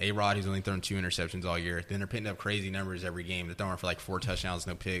 A-Rod, who's only thrown 2 interceptions all year. Then they're putting up crazy numbers every game. They're throwing for, like, 4 touchdowns,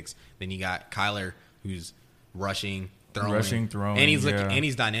 no picks. Then you got Kyler, who's rushing, throwing. And he's and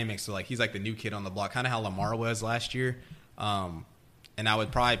he's dynamic. So, like, he's like the new kid on the block, kind of how Lamar was last year. And I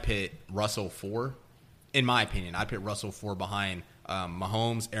would probably pit Russell 4. In my opinion, I'd put Russell 4 behind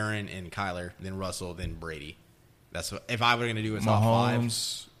Mahomes, Aaron, and Kyler, then Russell, then Brady. That's what, if I were going to do a top 5.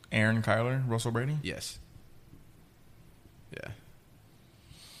 Mahomes, Aaron, Kyler, Russell, Brady? Yes. Yeah.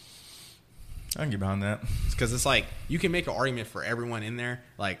 I can get behind that. Because it's like, you can make an argument for everyone in there.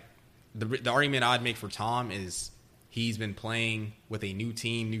 Like, the argument I'd make for Tom is he's been playing with a new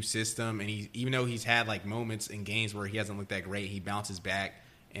team, new system, and even though he's had, like, moments in games where he hasn't looked that great, he bounces back,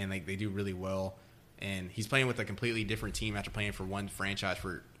 and, like, they do really well. And he's playing with a completely different team after playing for one franchise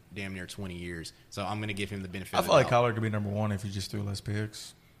for damn near 20 years. So I'm going to give him the benefit of the doubt. I feel like Kyler could be number 1 if he just threw less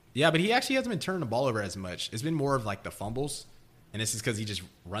picks. Yeah, but he actually hasn't been turning the ball over as much. It's been more of like the fumbles. And this is because he just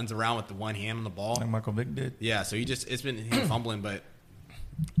runs around with the one hand on the ball. Like Michael Vick did. Yeah, so it's been him fumbling. But,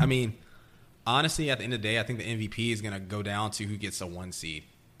 I mean, honestly, at the end of the day, I think the MVP is going to go down to who gets a 1 seed.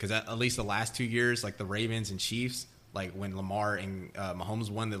 Because at least the last 2 years, like the Ravens and Chiefs, like when Lamar and Mahomes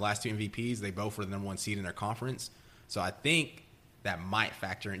won the last 2 MVPs, they both were the number 1 seed in their conference. So I think that might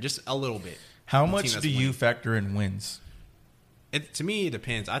factor in just a little bit. How much do you factor in wins? To me, it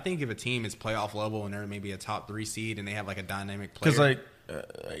depends. I think if a team is playoff level and they're maybe a top 3 seed and they have like a dynamic player.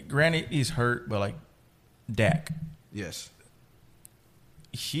 Because granted, he's hurt, but like Dak. Yes.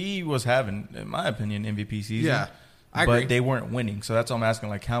 He was having, in my opinion, MVP season. Yeah, I agree. But they weren't winning. So that's why I'm asking,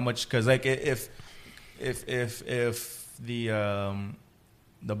 like, how much? Because like if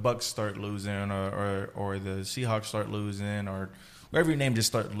the Bucks start losing or the Seahawks start losing or whatever your name just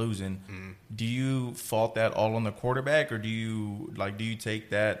start losing, do you fault that all on the quarterback or do you take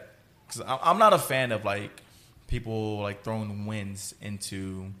that? Because I'm not a fan of like people like throwing wins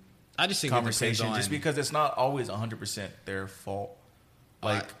into I just think conversation just because it's not always 100% their fault.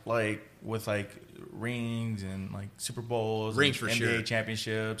 Like with like rings and like Super Bowls, rings for NBA sure,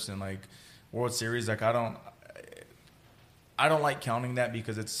 championships and like World Series. Like I don't like counting that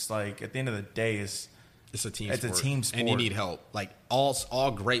because it's like at the end of the day, it's a team. It's sport. a team sport, and you need help. Like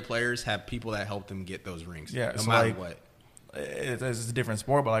all great players have people that help them get those rings. Yeah, no matter what. It's a different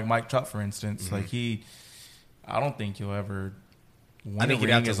sport, but like Mike Trout, for instance, like I don't think he'll ever win a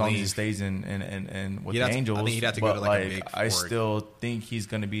ring as long as he stays in with the Angels. I think he'd have to go to like a big I still think he's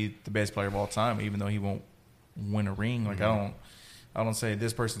going to be the best player of all time, even though he won't win a ring. Like I don't say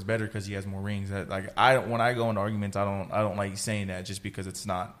this person's better because he has more rings. When I go into arguments, I don't like saying that just because it's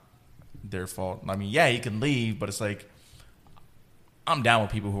not their fault. I mean, yeah, he can leave, but it's like I'm down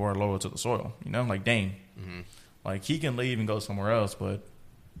with people who are loyal to the soil. You know, like Dane. Like he can leave and go somewhere else, but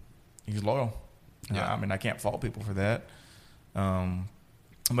he's loyal. Yeah. I mean, I can't fault people for that.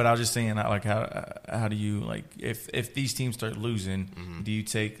 But I was just saying, like, how do you like if these teams start losing, do you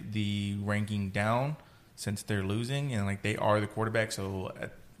take the ranking down since they're losing and like they are the quarterback, so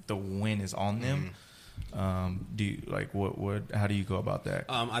the win is on them? Do you like what? How do you go about that?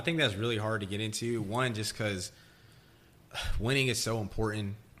 I think that's really hard to get into. One, just because winning is so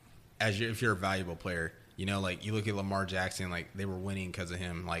important if you're a valuable player. You know, like you look at Lamar Jackson, like they were winning because of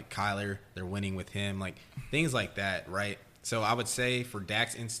him. Like Kyler, they're winning with him. Like things like that, right? So I would say for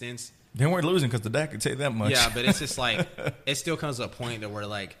Dak's instance, they weren't losing because the Dak could take that much. Yeah, but it's just like it still comes to a point that where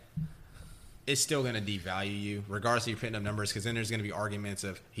like it's still going to devalue you, regardless of you putting up numbers. Because then there's going to be arguments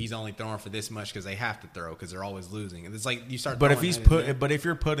of he's only throwing for this much because they have to throw because they're always losing. And it's like you start. But if if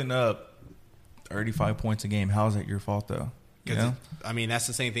you're putting up 35 points a game, how is that your fault though? You know? I mean, that's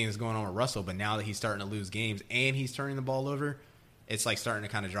the same thing that's going on with Russell. But now that he's starting to lose games and he's turning the ball over, it's like starting to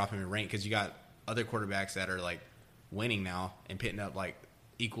kind of drop him in rank because you got other quarterbacks that are like winning now and putting up like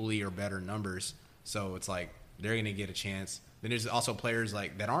equally or better numbers. So it's like they're going to get a chance. Then there's also players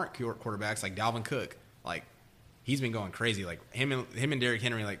like that aren't quarterbacks, like Dalvin Cook. Like he's been going crazy. Like him and Derrick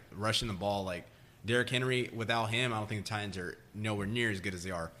Henry like rushing the ball. Like Derrick Henry, without him, I don't think the Titans are nowhere near as good as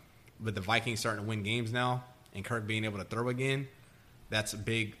they are. But the Vikings starting to win games now, and Kirk being able to throw again, that's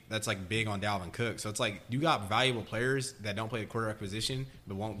big. That's like big on Dalvin Cook. So it's like you got valuable players that don't play the quarterback position,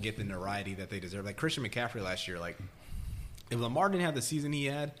 but won't get the notoriety that they deserve. Like Christian McCaffrey last year. Like if Lamar didn't have the season he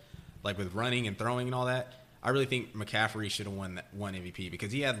had, like with running and throwing and all that, I really think McCaffrey should have won MVP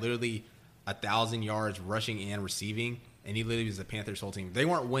because he had literally 1,000 yards rushing and receiving and he literally was the Panthers' whole team. They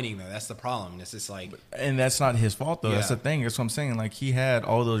weren't winning though. That's the problem. It's just like, and that's not his fault though. Yeah. That's the thing. That's what I'm saying. Like he had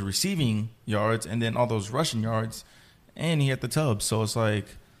all those receiving yards and then all those rushing yards, and he had the tubs. So it's like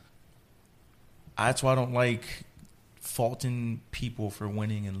that's why I don't like faulting people for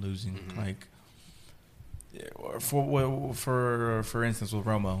winning and losing. Mm-hmm. Like for instance with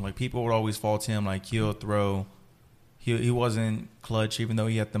Romo, like people would always fault him. Like he'll throw. He wasn't clutch, even though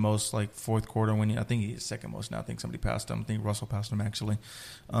he had the most like fourth quarter winning. I think he's second most now. I think somebody passed him. I think Russell passed him actually.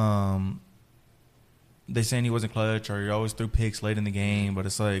 They saying he wasn't clutch or he always threw picks late in the game, but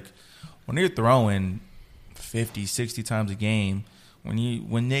it's like when you're throwing 50, 60 times a game,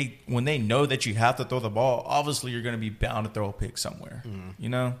 when they know that you have to throw the ball, obviously you're going to be bound to throw a pick somewhere. You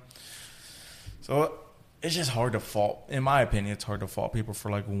know, so. It's just hard to fault, in my opinion, it's hard to fault people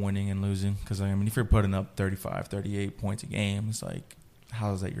for, like, winning and losing. Because, I mean, if you're putting up 35, 38 points a game, it's like,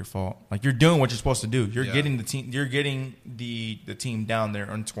 how is that your fault? Like, you're doing what you're supposed to do. You're getting the team. You're getting the team down there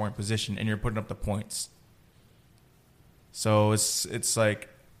in scoring position, and you're putting up the points. So, it's like,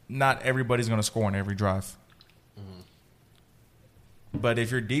 not everybody's going to score on every drive. But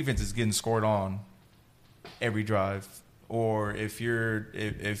if your defense is getting scored on every drive, or if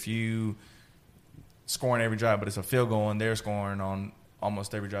you scoring every drive, but it's a field goal and they're scoring on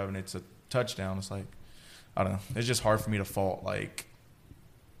almost every drive and it's a touchdown. It's like, I don't know. It's just hard for me to fault like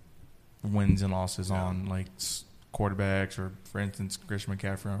wins and losses on like quarterbacks or, for instance, Christian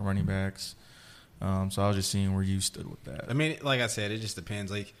McCaffrey on running backs. So I was just seeing where you stood with that. I mean, like I said, it just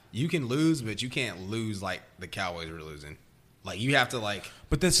depends. Like you can lose, but you can't lose like the Cowboys were losing. Like you have to like.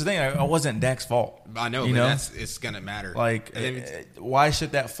 But that's the thing. It wasn't Dak's fault. I know, you but know? it's gonna matter. Like, why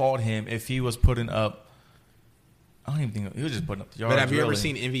should that fault him if he was putting up? I don't even think he was just putting up the yards. But have you really. ever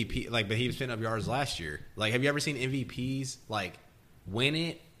seen MVP? Like, but he was putting up yards last year. Like, have you ever seen MVPs like win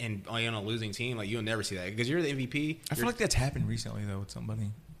it and on a losing team? Like, you'll never see that because you're the MVP. I feel like that's happened recently though with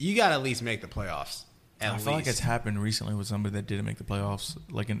somebody. You got to at least make the playoffs. I feel like it's happened recently with somebody that didn't make the playoffs.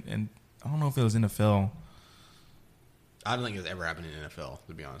 Like, in I don't know if it was NFL. I don't think it's ever happened in NFL,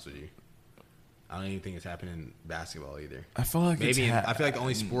 to be honest with you. I don't even think it's happened in basketball either. I feel like I feel like the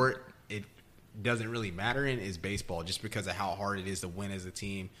only sport it doesn't really matter in is baseball, just because of how hard it is to win as a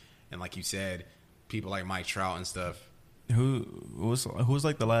team, and like you said, people like Mike Trout and stuff. Who was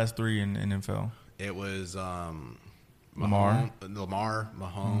like the last three in NFL? It was Lamar,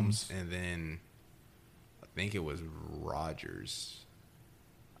 Mahomes, and then I think it was Rodgers.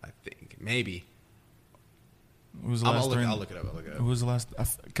 I think maybe. Who was the last I'll look it up. Who was the last?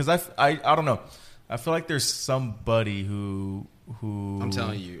 Because I don't know. I feel like there's somebody who I'm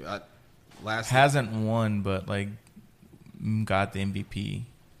telling you, hasn't won, but like got the MVP.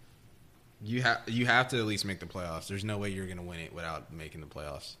 You have to at least make the playoffs. There's no way you're going to win it without making the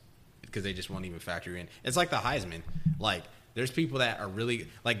playoffs because they just won't even factor in. It's like the Heisman. Like there's people that are really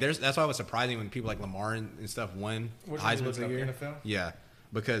like that's why it was surprising when people like Lamar and stuff won Heisman for year. NFL? Yeah.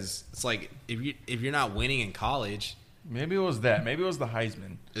 Because it's like if you're not winning in college, maybe it was that. Maybe it was the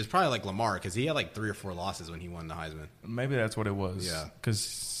Heisman. It's probably like Lamar because he had like 3 or 4 losses when he won the Heisman. Maybe that's what it was. Yeah,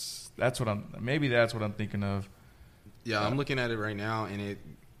 because that's what I'm thinking of. Yeah, I'm looking at it right now, and it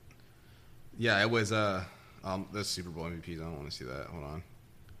was the Super Bowl MVPs. I don't want to see that. Hold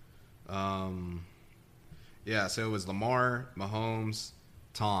on. Yeah, so it was Lamar, Mahomes,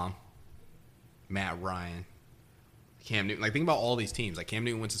 Tom, Matt Ryan. Cam Newton. Like, think about all these teams. Like, Cam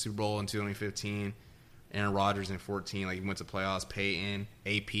Newton went to Super Bowl in 2015. Aaron Rodgers in 2014. Like, he went to playoffs. Peyton,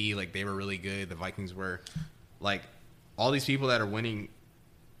 AP. Like, they were really good. The Vikings were. Like, all these people that are winning.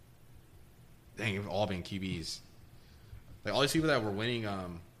 Dang, have all been QBs. Like, all these people that were winning.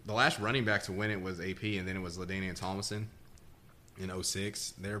 The last running back to win it was AP, and then it was LaDainian Tomlinson in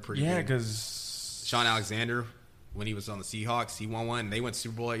 2006. They were pretty good. Yeah, because Sean Alexander, when he was on the Seahawks, he won one. They went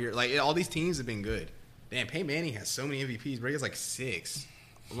Super Bowl that year. Like, all these teams have been good. Damn, Peyton Manning has so many MVPs, bro. He has like 6.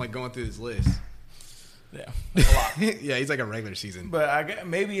 I'm like going through this list. Yeah, a lot. Yeah, he's like a regular season. But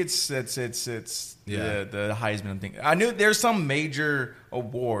maybe it's the Heisman thing. I knew there's some major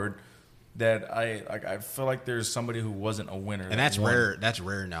award that I feel like there's somebody who wasn't a winner, and that's rare. That's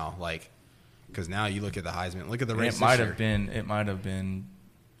rare now. Like, because now you look at the Heisman, look at the race. It might have been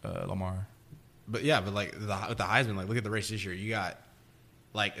Lamar. But yeah, but like with the Heisman, like look at the race this year. You got.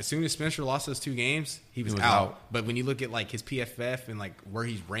 Like, as soon as Spencer lost those 2 games, he was out. But when you look at, like, his PFF and, like, where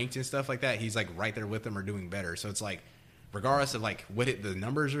he's ranked and stuff like that, he's, like, right there with them or doing better. So it's, like, regardless of, like, what the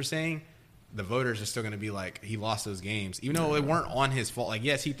numbers are saying, the voters are still going to be, like, he lost those games. Even though it weren't on his fault. Like,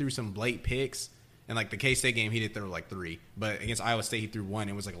 yes, he threw some late picks. And, like, the K-State game, he did throw, like, 3. But against Iowa State, he threw 1.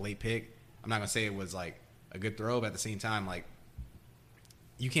 It was, like, a late pick. I'm not going to say it was, like, a good throw, but at the same time, like,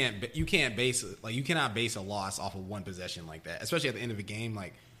 you cannot base a loss off of one possession like that, especially at the end of a game.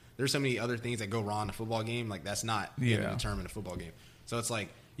 Like there's so many other things that go wrong in a football game. Like that's not going to determine a football game. So it's like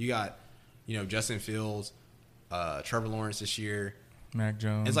you got, Justin Fields, Trevor Lawrence this year. Mac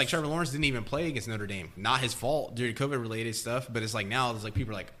Jones. It's like Trevor Lawrence didn't even play against Notre Dame. Not his fault due to COVID-related stuff, but it's like now it's like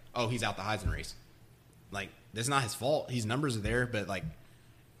people are like, oh, he's out the Heisman race. Like, that's not his fault. His numbers are there, but like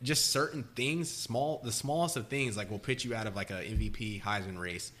just certain things, the smallest of things like will pitch you out of like a MVP Heisman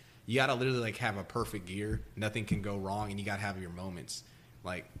race. You got to literally like have a perfect year. Nothing can go wrong, and you got to have your moments.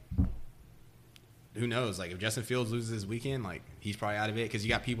 Like, who knows? Like, if Justin Fields loses this weekend, like, he's probably out of it because you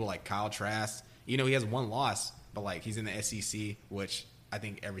got people like Kyle Trask. He has one loss, but, like, he's in the SEC, which I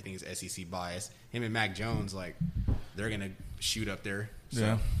think everything is SEC bias. Him and Mac Jones, like, they're going to shoot up there. So,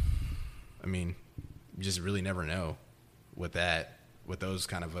 yeah. I mean, you just really never know with those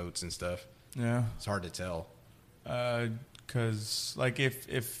kind of votes and stuff. Yeah. It's hard to tell. Because, like,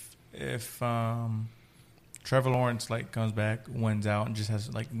 if Trevor Lawrence, like, comes back, wins out, and just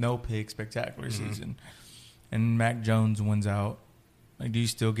has, like, no pick, spectacular season, and Mac Jones wins out, like, do you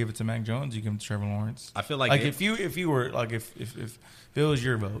still give it to Mac Jones? Or you give it to Trevor Lawrence? I feel like if you were like if it was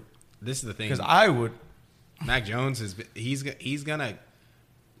your vote, this is the thing, because I would. Mac Jones he's gonna.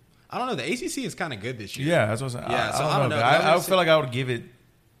 I don't know. The ACC is kind of good this year. Yeah, that's what I'm saying. Yeah, I don't know. I feel like I would give it.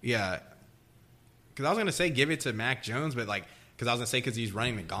 Yeah, because I was gonna say give it to Mac Jones, but like because I was gonna say because he's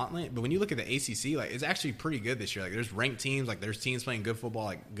running the gauntlet. But when you look at the ACC, like it's actually pretty good this year. Like there's ranked teams, like there's teams playing good football,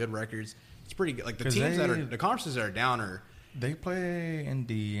 like good records. It's pretty good. Like the teams the conferences that are down are. They play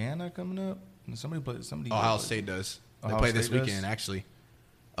Indiana coming up. Somebody. Ohio State does. They play this weekend, actually.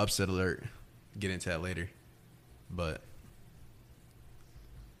 Upset alert. Get into that later. But.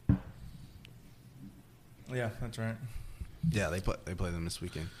 Yeah, that's right. Yeah, they play them this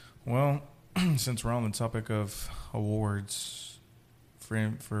weekend. Well, since we're on the topic of awards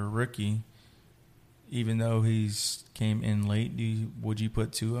for rookie, even though he's came in late, would you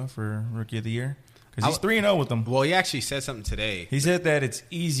put Tua for Rookie of the Year? Because he's 3-0 with them. Well, he actually said something today. He said that it's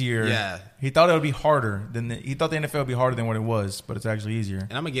easier. Yeah. He thought it would be harder he thought the NFL would be harder than what it was, but it's actually easier.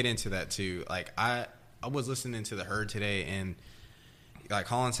 And I'm gonna get into that too. Like I was listening to the Herd today, and like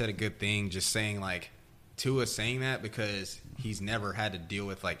Colin said a good thing, just saying like Tua saying that because he's never had to deal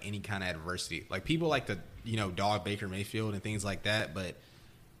with like any kind of adversity. Like people like to dog Baker Mayfield and things like that, but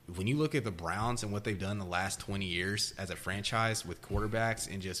when you look at the Browns and what they've done the last 20 years as a franchise with quarterbacks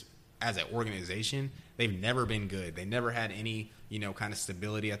and just as an organization, they've never been good. They never had any, kind of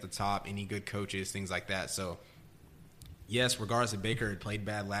stability at the top, any good coaches, things like that. So, yes, regardless if Baker had played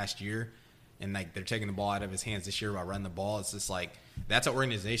bad last year and, like, they're taking the ball out of his hands this year by running the ball, it's just like that's an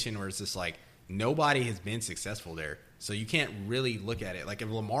organization where it's just like nobody has been successful there. So you can't really look at it. Like if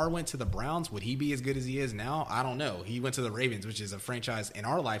Lamar went to the Browns, would he be as good as he is now? I don't know. He went to the Ravens, which is a franchise in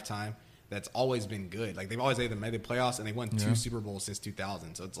our lifetime that's always been good. Like they've always made the playoffs and they won 2 Super Bowls since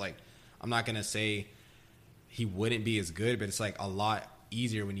 2000. So it's like I'm not going to say he wouldn't be as good, but it's like a lot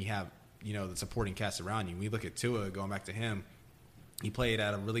easier when you have, the supporting cast around you. We look at Tua, going back to him. He played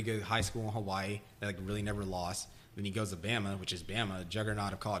at a really good high school in Hawaii that like really never lost. Then he goes to Bama, which is Bama,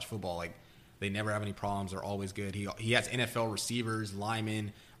 juggernaut of college football. Like they never have any problems. They're always good. He has NFL receivers,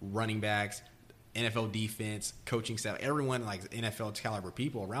 linemen, running backs, NFL defense, coaching staff, everyone like NFL caliber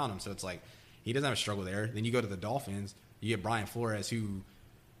people around him. So it's like he doesn't have a struggle there. Then you go to the Dolphins, you get Brian Flores, who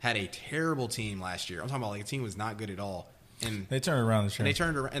had a terrible team last year. I'm talking about like a team was not good at all, and they turned around this year. And they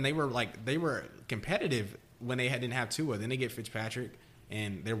turned around, and they were competitive when they didn't have Tua. Then they get Fitzpatrick,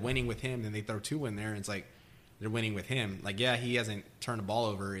 and they're winning with him. Then they throw Tua in there, and it's like they're winning with him. Like yeah, he hasn't turned the ball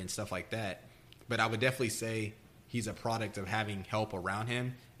over and stuff like that, but I would definitely say he's a product of having help around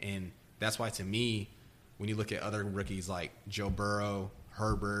him, and that's why to me, when you look at other rookies like Joe Burrow,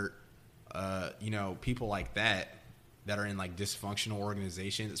 Herbert, people like that are in like dysfunctional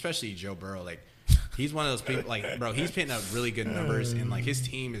organizations, especially Joe Burrow. Like he's one of those people. Like bro, he's putting up really good numbers, and like his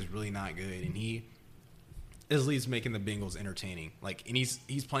team is really not good, and he is at least making the Bengals entertaining. Like, and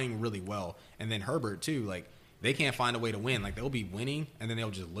he's playing really well. And then Herbert too. Like they can't find a way to win. Like they'll be winning, and then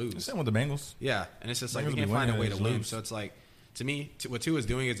they'll just lose. Same with the Bengals. Yeah, and it's just like they can't find a way to win. So it's like to me, what Tua is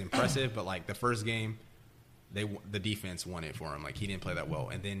doing is impressive, but like the first game, the defense won it for him. Like he didn't play that well,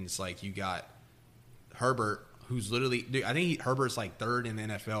 and then it's like you got Herbert, who's literally, dude, I think Herbert's like third in the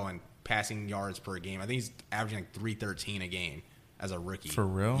NFL in passing yards per game. I think he's averaging like 313 a game as a rookie. For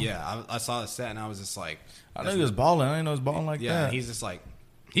real? Yeah, I saw the stat and I was just like, I know he was balling. I didn't know he was balling like that. Yeah, he's just like,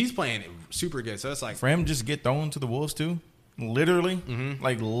 he's playing super good. So it's like for him just get thrown to the wolves too. Literally,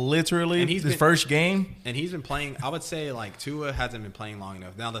 like literally, and he's his first game, and he's been playing. I would say like Tua hasn't been playing long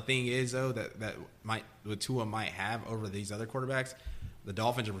enough. Now the thing is though that what Tua might have over these other quarterbacks, the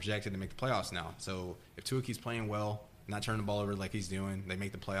Dolphins are projected to make the playoffs now. So if Tua keeps playing well, not turning the ball over like he's doing, they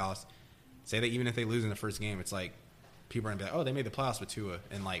make the playoffs. Say that even if they lose in the first game, it's like people are going to be like, oh, they made the playoffs with Tua.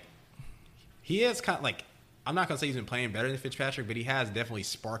 And, like, he is kind of like, I'm not going to say he's been playing better than Fitzpatrick, but he has definitely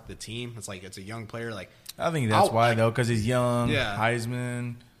sparked the team. It's like, it's a young player. Like, I think that's why, though, because he's young. Yeah.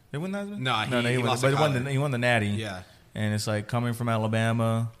 Heisman. They win the Heisman? No, he won the Natty. Yeah. And it's like coming from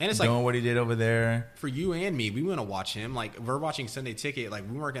Alabama, and it's doing like, what he did over there. For you and me, we want to watch him. Like, we're watching Sunday Ticket. Like,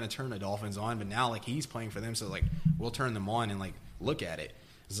 we weren't going to turn the Dolphins on, but now, like, he's playing for them. So, like, we'll turn them on and, like, look at it.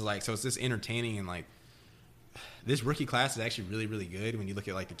 It's like, so it's just entertaining. And, like, this rookie class is actually really, really good when you look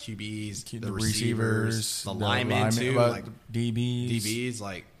at, like, the QBs, the receivers, the linemen, too. Like, DBs.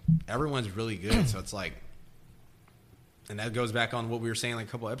 Like, everyone's really good. So it's like, and that goes back on what we were saying, like, a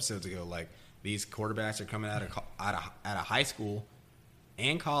couple episodes ago. Like, these quarterbacks are coming out of high school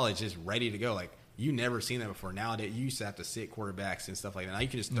and college just ready to go. Like, you never seen that before. Nowadays, you used to have to sit quarterbacks and stuff like that. Now you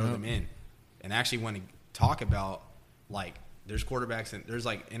can just throw them in. And actually want to talk about, like, there's quarterbacks and there's,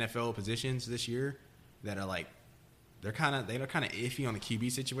 like, NFL positions this year that are, like, they're kind of iffy on the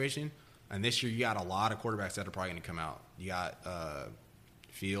QB situation. And this year you got a lot of quarterbacks that are probably going to come out. You got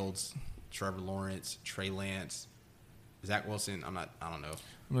Fields, Trevor Lawrence, Trey Lance, Zach Wilson. I don't know.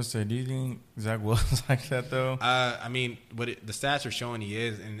 I'm going to say, do you think Zach Wilson's like that, though? I mean, but the stats are showing he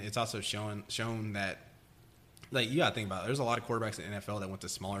is, and it's also shown that, like, you got to think about it. There's a lot of quarterbacks in the NFL that went to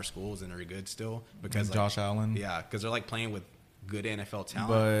smaller schools and are good still. Because like, Josh Allen. Yeah, because they're, like, playing with good NFL talent.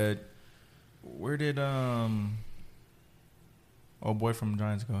 But where did boy from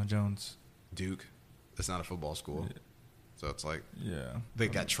Giants go, Jones? Duke. That's not a football school. Yeah. So it's like, yeah, they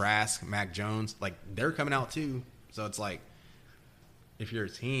got Trask, Mac Jones. Like, they're coming out, too. So it's like, if you're a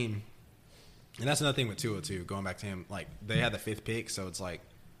team, and that's another thing with Tua too, going back to him, like, they had the 5th pick, so it's like,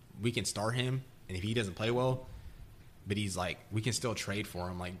 we can start him, and if he doesn't play well, but he's like, we can still trade for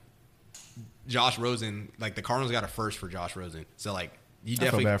him. Like, Josh Rosen, like, the Cardinals got a first for Josh Rosen. So, like, you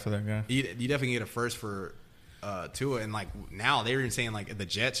definitely, I feel bad for that guy. You definitely get a first for Tua, and, like, now they're even saying, like, if the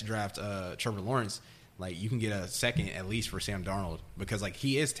Jets draft Trevor Lawrence, like, you can get a second at least for Sam Darnold, because, like,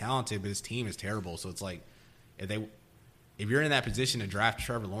 he is talented, but his team is terrible. So it's like, if you're in that position to draft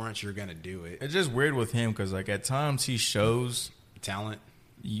Trevor Lawrence, you're going to do it. It's just weird with him because, like, at times he shows talent,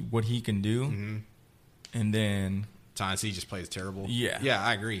 what he can do, and then times he just plays terrible. Yeah,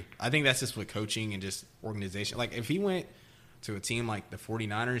 I agree. I think that's just with coaching and just organization. Like, if he went to a team like the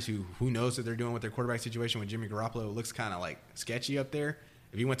 49ers, who knows what they're doing with their quarterback situation with Jimmy Garoppolo, it looks kind of, like, sketchy up there.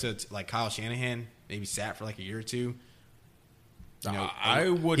 If he went to, like, Kyle Shanahan, maybe sat for, like, a year or two, you know,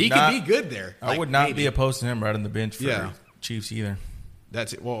 he could be good there. I would not be opposed to him right on the bench for Chiefs either.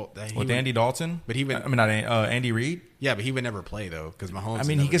 That's it. Well, with Andy Dalton, but he would. I mean, not Andy Reid. Yeah, but he would never play though because Mahomes. I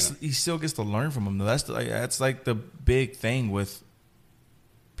mean, he still gets to learn from him though. That's like the big thing with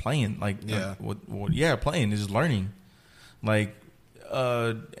playing. Like, playing is just learning. Like,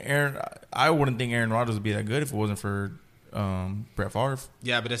 Aaron, I wouldn't think Aaron Rodgers would be that good if it wasn't for Brett Favre.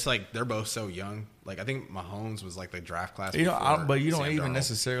 Yeah, but it's like they're both so young. Like, I think Mahomes was like the draft class. But you don't even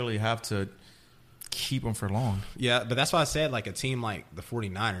necessarily have to keep them for long. Yeah, but that's why I said, like, a team like the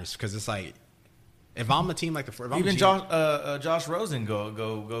 49ers, because it's like, if I'm a team like Josh Rosen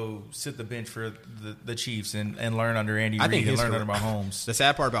go sit the bench for the Chiefs and learn under Andy Reid and learn under Mahomes. The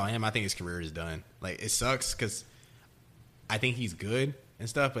sad part about him, I think his career is done. Like, it sucks because I think he's good and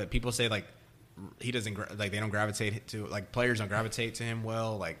stuff, but people say, like, he doesn't, like, they don't gravitate to, like, players don't gravitate to him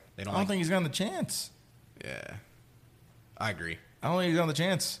well. Like, they don't. I don't think he's got the chance. Yeah, I agree. I don't think he's got the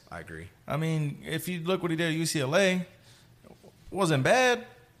chance. I agree. I mean, if you look what he did at UCLA, it wasn't bad.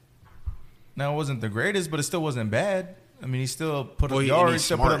 Now, it wasn't the greatest, but it still wasn't bad. I mean, he still put up yards, he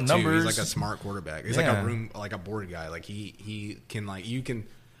still put up numbers. He's like a smart quarterback. He's like a board guy. Like, he can, like,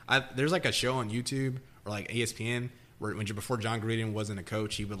 there's like a show on YouTube or like ESPN where before John Gruden wasn't a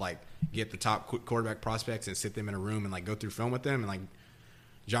coach, he would, like, get the top quarterback prospects and sit them in a room and, like, go through film with them. And, like,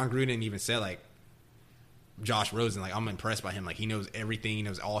 John Gruden even said, like, Josh Rosen, like, I'm impressed by him. Like, he knows everything. He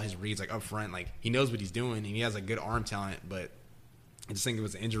knows all his reads, like, up front. Like, he knows what he's doing, and he has, like, good arm talent. But I just think it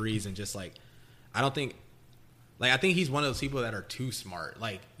was injuries and just, like, I don't think – like, I think he's one of those people that are too smart.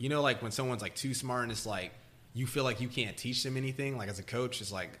 Like, you know, like, when someone's, like, too smart and it's, like, you feel like you can't teach them anything. Like, as a coach,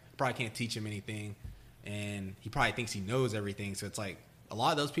 it's, like, probably can't teach him anything. And he probably thinks he knows everything. So it's, like, a lot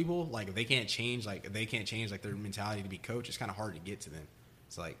of those people, like, if they can't change, like, their mentality to be coach, it's kind of hard to get to them.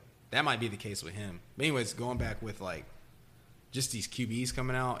 It's, like – that might be the case with him. But anyways, going back with, like, just these QBs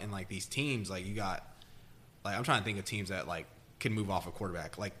coming out and, like, these teams, like, you got, like, I'm trying to think of teams that, like, can move off a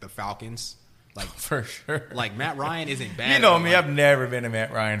quarterback. Like, the Falcons. Like, for sure. Like, Matt Ryan isn't bad. You know me, I've never been a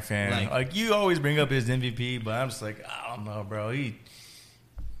Matt Ryan fan. Like, you always bring up his MVP, but I'm just like, I don't know, bro.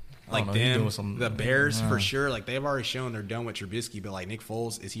 like them, the Bears for sure. Like they've already shown they're done with Trubisky, but like Nick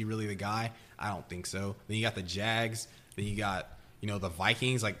Foles, is he really the guy? I don't think so. Then you got the Jags. Then you got the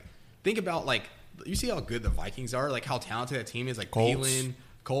Vikings. Like think about like you see how good the Vikings are, like how talented that team is. Like Thielen,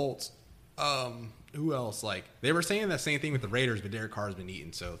 Colts. Who else? Like they were saying that same thing with the Raiders, but Derek Carr has been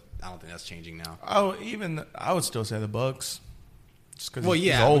eaten, so I don't think that's changing now. I would still say the Bucs.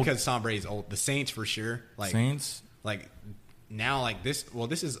 Because Tom Brady's old. The Saints for sure. Like Saints. Like now, like this. Well,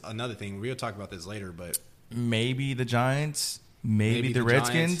 this is another thing. We'll talk about this later, but maybe the Giants, maybe the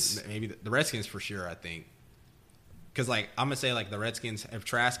Redskins, Giants, maybe the Redskins for sure. I think because like I'm gonna say like the Redskins, if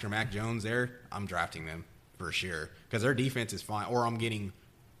Trask or Mac Jones there, I'm drafting them for sure because their defense is fine, or I'm getting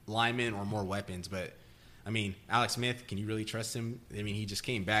linemen or more weapons. But I mean, Alex Smith, can you really trust him? I mean, he just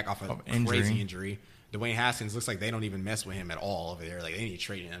came back off a crazy injury. Dwayne Haskins looks like they don't even mess with him at all over there. Like they need to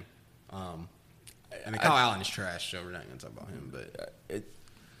trade him. And Kyle Allen is trash, so we're not going to talk about him. But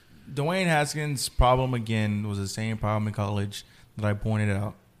Dwayne Haskins' problem again was the same problem in college that I pointed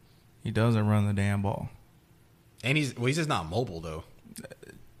out. He doesn't run the damn ball, and he's just not mobile though.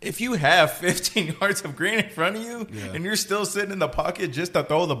 If you have 15 yards of green in front of you and you're still sitting in the pocket just to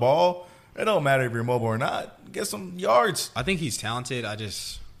throw the ball, it don't matter if you're mobile or not. Get some yards. I think he's talented.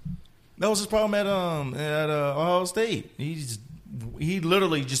 That was his problem at Ohio State. He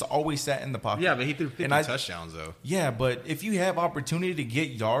literally just always sat in the pocket. Yeah, but he threw 50 touchdowns though. Yeah, but if you have opportunity to get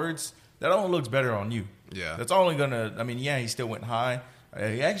yards, that only looks better on you. Yeah, that's only gonna. I mean, he still went high.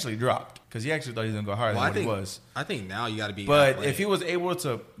 He actually dropped because he actually thought he was gonna go higher than what he was. I think now you got to be. But athletic. If he was able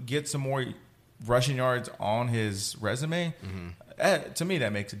to get some more rushing yards on his resume. To me,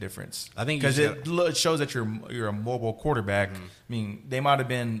 that makes a difference. I think because it shows that you're a mobile quarterback. Mm-hmm. I mean, they might have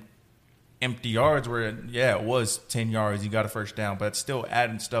been empty yards where, it was 10 yards. You got a first down, but it's still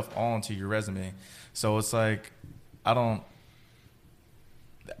adding stuff onto your resume. So it's like, I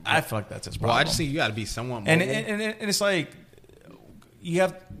feel like that's his problem. Well, I just think you got to be somewhat mobile. And it's like, you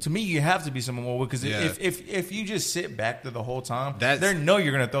have to be someone mobile because if you just sit back there the whole time, they know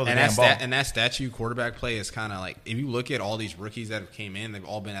you're going to throw the damn ball. And that statue quarterback play is kind of like, if you look at all these rookies that have came in, they've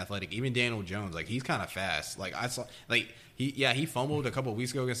all been athletic. Even Daniel Jones, like he's kind of fast. Like I saw, like he fumbled a couple of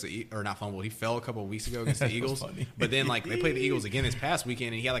weeks ago against he fell a couple of weeks ago against the Eagles. But then like they played the Eagles again this past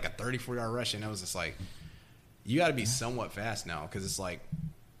weekend, and he had like a 34-yard rush, and I was just like, you got to be somewhat fast now because it's like.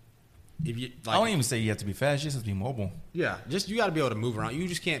 If you, I don't even say you have to be fast; you just have to be mobile. Yeah, you got to be able to move around. You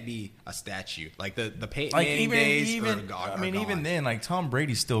just can't be a statue like the Peyton Manning days. Even then, like Tom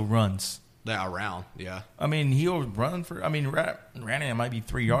Brady still runs. Around, yeah. I mean, he'll run for. I mean, Randy it might be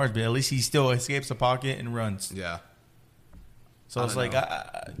 3 yards, but at least he still escapes the pocket and runs. Yeah. So it's like,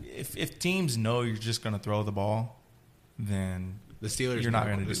 if teams know you're just going to throw the ball, then the Steelers you're not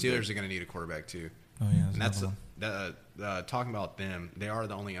going to. The Steelers are going to need a quarterback too. Oh yeah, and that's talking about them. They are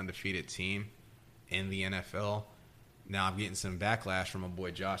the only undefeated team in the NFL. Now I'm getting some backlash from my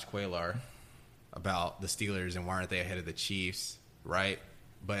boy Josh Quaylar about the Steelers and why aren't they ahead of the Chiefs, right?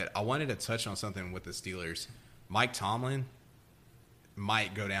 But I wanted to touch on something with the Steelers. Mike Tomlin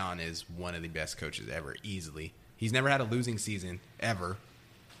might go down as one of the best coaches ever, easily. He's never had a losing season ever.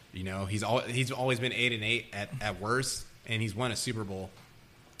 You know, he's always been 8-8 at worst, and he's won a Super Bowl.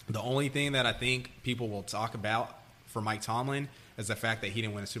 The only thing that I think people will talk about for Mike Tomlin is the fact that he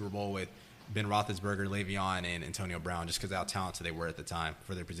didn't win a Super Bowl with Ben Roethlisberger, Le'Veon, and Antonio Brown just because of how talented they were at the time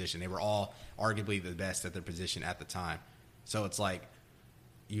for their position. They were all arguably the best at their position at the time. So it's like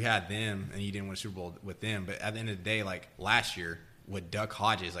you had them and you didn't win a Super Bowl with them. But at the end of the day, like last year with Duck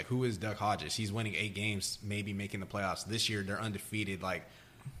Hodges, like who is Duck Hodges? He's winning 8 games, maybe making the playoffs. This year they're undefeated. Like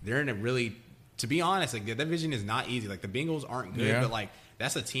they're in a really, to be honest, like the division is not easy. Like the Bengals aren't good, but like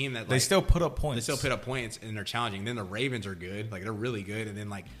that's a team that like, they still put up points. They still put up points and they're challenging. Then the Ravens are good, like they're really good, and then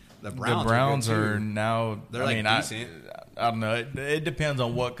like the Browns are now. They're decent. I don't know. It depends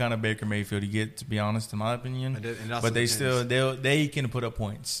on what kind of Baker Mayfield you get. To be honest, in my opinion, but they still they can put up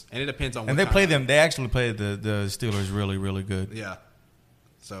points, and it depends on. And they play them. They actually play the Steelers really really good. Yeah.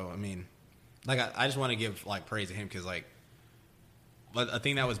 So I mean, like I just want to give like praise to him because like. But a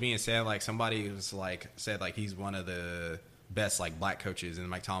thing that was being said, like somebody was like said like he's one of the best like black coaches, and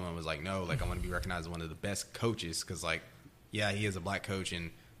Mike Tomlin was like, no, like I want to be recognized as one of the best coaches because like, yeah, he is a black coach,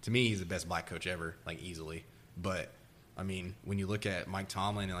 and to me, he's the best black coach ever, like easily. But I mean, when you look at Mike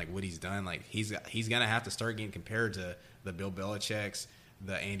Tomlin and like what he's done, like he's gonna have to start getting compared to the Bill Belichick's,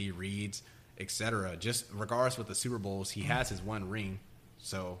 the Andy Reid's, etc. Just regardless with the Super Bowls, he has his one ring.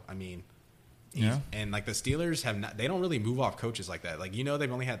 So I mean. And like the Steelers they don't really move off coaches like that. Like, you know,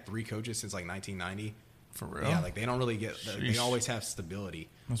 they've only had 3 coaches since like 1990. For real? Yeah, like they don't really they always have stability.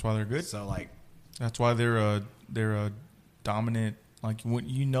 That's why they're good. So like, that's why they're a dominant Like when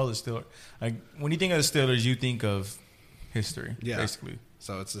the Steelers, like when you think of the Steelers, you think of history, basically.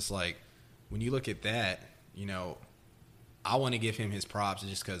 So it's just like when you look at that, I want to give him his props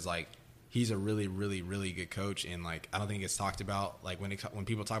just because like he's a really, really, really good coach, and like I don't think it's talked about. Like when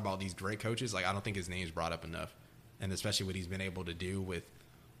people talk about these great coaches, like I don't think his name's brought up enough, and especially what he's been able to do with,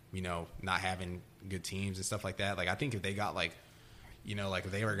 not having good teams and stuff like that. Like I think if they got like, like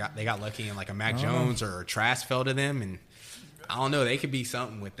if they got lucky and like a Mac Jones or a Trask fell to them, and I don't know, they could be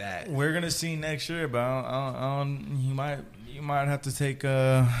something with that. We're gonna see next year, but you might have to take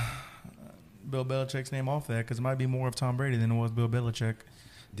Bill Belichick's name off that because it might be more of Tom Brady than it was Bill Belichick.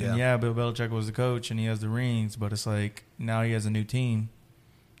 Yeah, Bill Belichick was the coach and he has the rings, but it's like now he has a new team.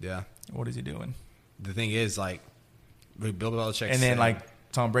 Yeah. What is he doing? The thing is, like, Bill Belichick and then, like,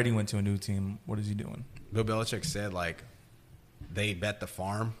 Tom Brady went to a new team. What is he doing? Bill Belichick said, like, they bet the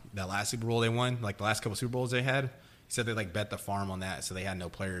farm that last Super Bowl they won, like the last couple Super Bowls they had. He said they, like, bet the farm on that, so they had no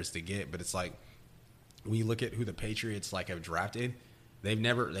players to get. But it's like, when you look at who the Patriots, like, have drafted, they have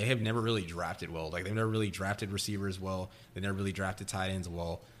never really drafted well. Like, they've never really drafted receivers well. They never really drafted tight ends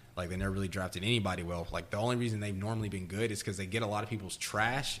well. Like, they never really drafted anybody well. Like, the only reason they've normally been good is because they get a lot of people's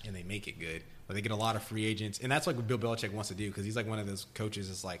trash and they make it good. But they get a lot of free agents. And that's like what Bill Belichick wants to do because he's like one of those coaches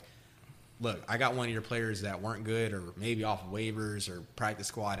that's like, look, I got one of your players that weren't good or maybe off waivers or practice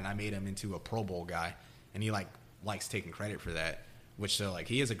squad, and I made him into a Pro Bowl guy. And he, like, likes taking credit for that. Which, so, like,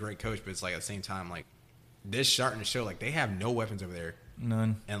 he is a great coach, but it's like at the same time, like, this starting to show, like, they have no weapons over there.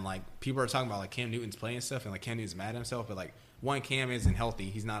 None. And, like, people are talking about, like, Cam Newton's playing stuff, and, like, Cam Newton's mad at himself. But, like, one, Cam isn't healthy.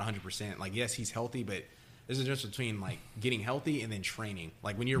 He's not 100%. Like, yes, he's healthy, but there's a difference between, like, getting healthy and then training.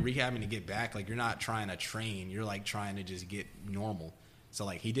 Like, when you're rehabbing to get back, like, you're not trying to train. You're, like, trying to just get normal. So,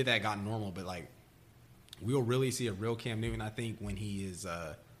 like, he did that, got normal. But, like, we'll really see a real Cam Newton, I think, when he is,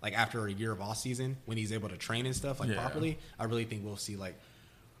 like, after a year of off season, when he's able to train and stuff, like, properly. I really think we'll see, like,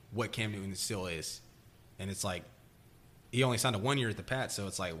 what Cam Newton still is. And it's like, he only signed a 1 year at the Pats, so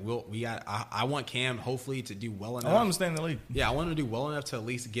it's like I want Cam hopefully to do well enough. I want him to stay in the league. Yeah, I want him to do well enough to at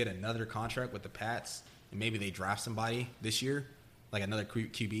least get another contract with the Pats, and maybe they draft somebody this year, like another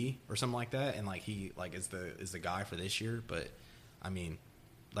QB or something like that, and like he like is the guy for this year. But I mean,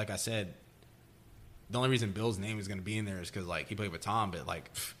 like I said, the only reason Bill's name is going to be in there is because like he played with Tom. But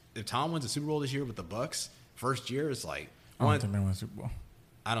like if Tom wins a Super Bowl this year with the Bucs, first year is like I don't think they win a Super Bowl.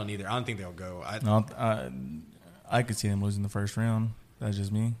 I don't either. I don't think they'll go. I could see them losing the first round. That's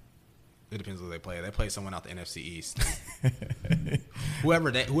just me. It depends who they play. They play someone out the NFC East.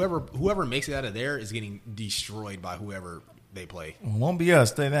 whoever makes it out of there is getting destroyed by whoever they play. Well, it won't be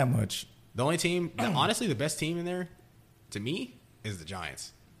us. Stay that much. The only team, honestly, the best team in there, to me, is the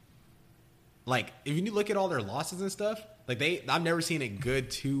Giants. Like, if you look at all their losses and stuff, like I've never seen a good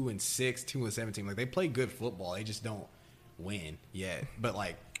 2-6, 2-7 team. Like they play good football. They just don't win yet. But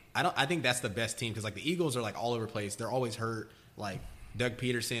like. I think that's the best team because like the Eagles are like all over the place. They're always hurt. Like Doug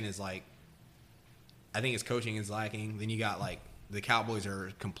Peterson is like, I think his coaching is lacking. Then you got like the Cowboys are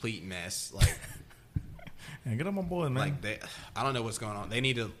a complete mess. Like, yeah, get them on board, man. Like I don't know what's going on. They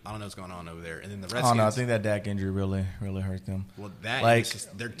need to. I don't know what's going on over there. And then the Redskins. Oh no, I think that Dak injury really hurt them. Well, that like is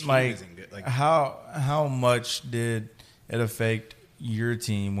just, their team like, isn't good. Like how much did it affect your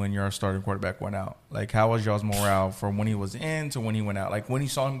team when your starting quarterback went out? Like, how was y'all's morale from when he was in to when he went out? Like, when you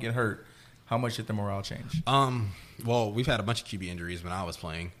saw him get hurt, how much did the morale change? Well, we've had a bunch of QB injuries when I was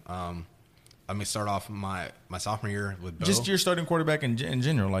playing. I'm gonna start off my sophomore year with Bo. Just your starting quarterback in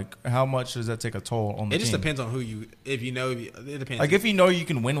general. Like, how much does that take a toll on the team? It just depends on who you. If you know, it depends. Like, if you know you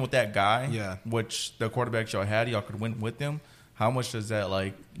can win with that guy, yeah, which the quarterbacks y'all had, y'all could win with them. How much does that,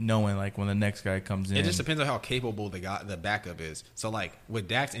 like, knowing, like, when the next guy comes in? It just depends on how capable the backup is. So, like, with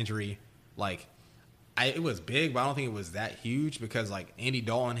Dak's injury, like, it was big, but I don't think it was that huge because, like, Andy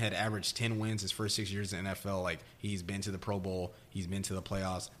Dalton had averaged 10 wins his first 6 years in the NFL. Like, he's been to the Pro Bowl. He's been to the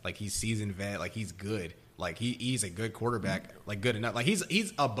playoffs. Like, he's seasoned vet. Like, he's good. Like, he's a good quarterback. Like, good enough. Like,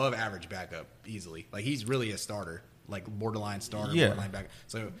 he's above average backup easily. Like, he's really a starter. Like, borderline starter, borderline backup.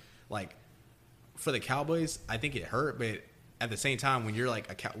 So, like, for the Cowboys, I think it hurt, but at the same time, when you're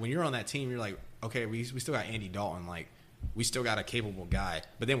like when you're on that team, you're like, okay, we still got Andy Dalton, like we still got a capable guy.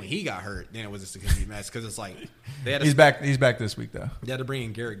 But then when he got hurt, then it was just a complete mess because it's like they had he's back this week though. They had to bring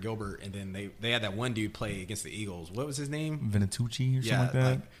in Garrett Gilbert, and then they had that one dude play against the Eagles. What was his name? Vinatucci or something like that.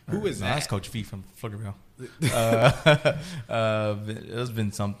 Like, who is that? That's Coach V from Pflugerville. It was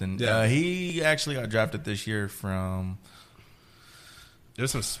been something. Yeah. He actually got drafted this year from. It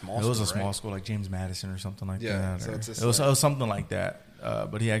was some small. It was school, a small right? school like James Madison or something like yeah, that. So it's just it was something like that.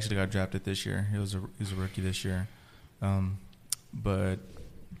 But he actually got drafted this year. He was a rookie this year. But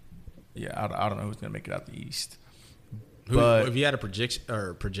yeah, I don't know who's gonna make it out the East. But if you had a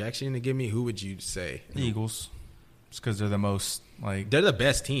projection to give me, who would you say? The Eagles. It's because they're the most they're the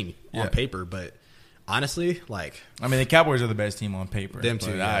best team on paper, but honestly, I mean, the Cowboys are the best team on paper. Them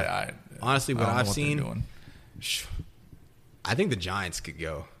too. Yeah. Honestly, what I've seen, I think the Giants could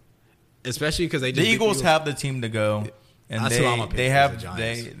go, especially because the Eagles have the team to go, and they have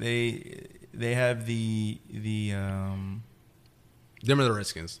them are the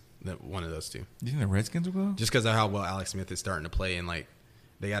Redskins. One of those two. Do you think the Redskins will go? Just because of how well Alex Smith is starting to play, and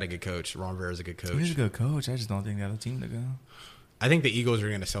they got a good coach. Ron Rivera is a good coach. He's a good coach. I just don't think they have a team to go. I think the Eagles are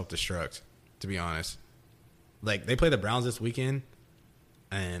going to self-destruct, to be honest. They play the Browns this weekend,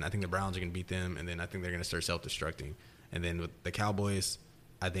 and I think the Browns are going to beat them, and then I think they're going to start self-destructing. And then with the Cowboys,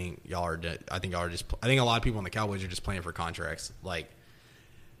 I think a lot of people on the Cowboys are just playing for contracts. At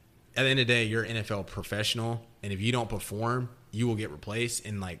the end of the day, you're an NFL professional, and if you don't perform, you will get replaced.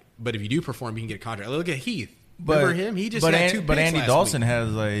 And but if you do perform, you can get a contract. Look at Heath. Remember him? He just had 2 picks. But Andy last Dawson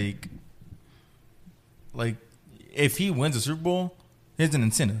week. has if he wins the Super Bowl, here's an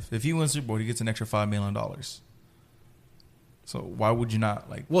incentive. If he wins the Super Bowl, he gets an extra $5 million. So why would you not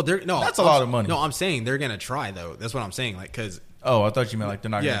that's a lot of money. No, I'm saying they're gonna try though. That's what I'm saying. Because I thought you meant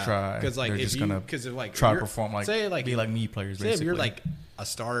they're not gonna try. Because they're just gonna try to perform be like me players. Say basically. if you're a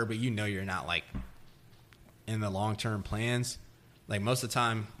starter, but you're not in the long term plans. Most of the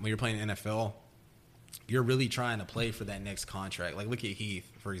time when you're playing the NFL, you're really trying to play for that next contract. Look at Heath,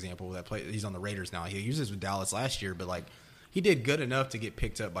 for example. He's on the Raiders now. He was with Dallas last year, but he did good enough to get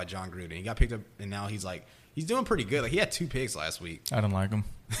picked up by John Gruden. He got picked up, and now he's doing pretty good. He had 2 picks last week. I don't like him,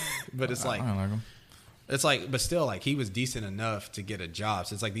 but it's I don't like him. It's but still, he was decent enough to get a job.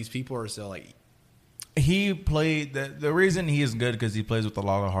 So it's these people are still he played the reason he is good because he plays with a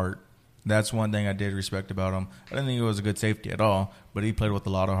lot of heart. That's one thing I did respect about him. I didn't think he was a good safety at all, but he played with a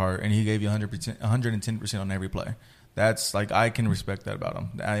lot of heart, and he gave you 100%, 110% on every play. That's I can respect that about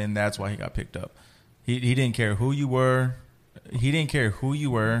him, and that's why he got picked up. He didn't care who you were. He didn't care who you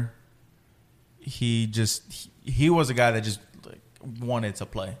were. He was a guy that just wanted to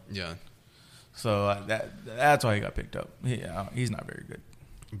play. Yeah. So that's why he got picked up. He's not very good.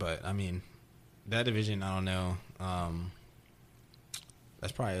 But I mean, that division, I don't know.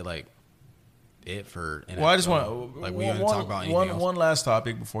 That's probably it for NFL. Well, I just want we want to talk about anything else? One last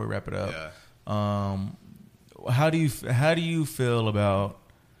topic before we wrap it up. Yeah. How do you feel about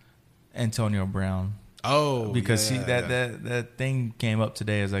Antonio Brown? Oh, because that thing came up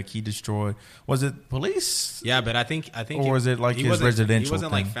today as he destroyed. Was it police? Yeah, but I think, or was it his residential? He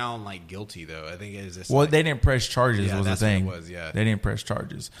wasn't thing? Found guilty though. I think it was just. Well, they didn't press charges. Yeah, was the thing. What it was, yeah, they didn't press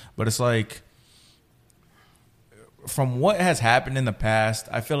charges, but it's from what has happened in the past,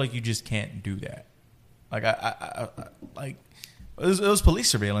 I feel like you just can't do that. It was police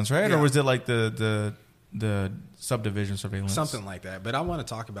surveillance, right? Yeah. Or was it the subdivision surveillance? Something like that. But I want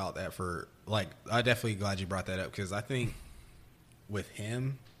to talk about that for I definitely glad you brought that up because I think with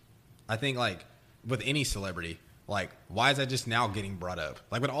him, with any celebrity, why is that just now getting brought up?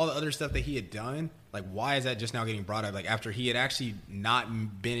 With all the other stuff that he had done, why is that just now getting brought up? After he had actually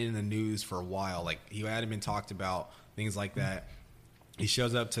not been in the news for a while, he hadn't been talked about, things like that. He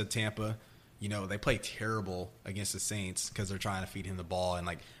shows up to Tampa. They play terrible against the Saints because they're trying to feed him the ball. And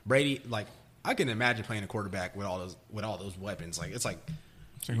Brady, I can imagine playing a quarterback with all those weapons.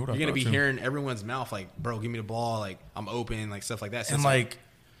 You're gonna be hearing everyone's mouth bro, give me the ball. I'm open, stuff like that. So and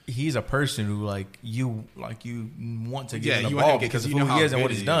he's a person who you want to give him the you ball want because of you who know he is and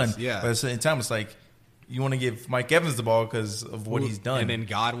what he's done. Yeah. But at the same time, it's you want to give Mike Evans the ball because of what he's done. And then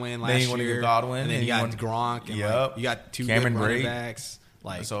Godwin last year. Then you want to give Godwin. And then you got Gronk. And you got 2 Cameron good running backs.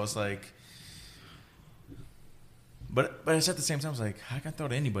 So it's But it's at the same time, it's I can throw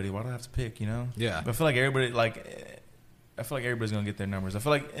to anybody. Why do I have to pick? Yeah. But I feel like everybody everybody's gonna get their numbers. I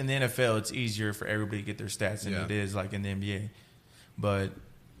feel like in the NFL, it's easier for everybody to get their stats than it is in the NBA. But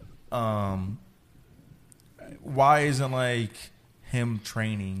why isn't him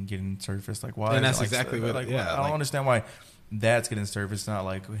training getting surfaced? Why? And that's exactly what. I don't understand why that's getting surfaced.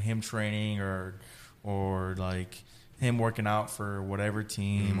 Not him training or him working out for whatever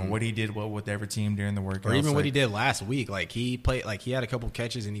team or what he did with whatever team during the workout. Or even what he did last week. He played, he had a couple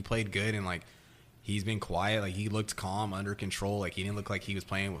catches and he played good and he's been quiet. He looked calm, under control. He didn't look like he was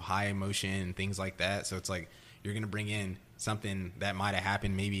playing with high emotion and things like that. So it's you're going to bring in something that might have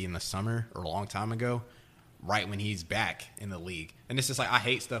happened maybe in the summer or a long time ago, right when he's back in the league. And it's just I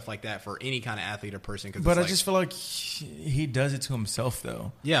hate stuff like that for any kind of athlete or person. But I just feel like he does it to himself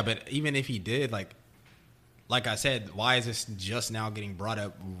though. Yeah, but even if he did, like I said, why is this just now getting brought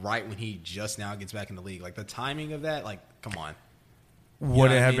up right when he just now gets back in the league? The timing of that, come on.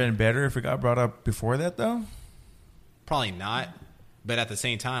 Would it have been better if it got brought up before that, though? Probably not. But at the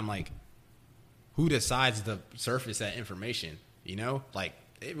same time, like, who decides to surface that information? You know, like,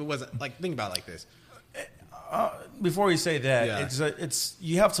 it wasn't like, think about it like this. Before you say that, it's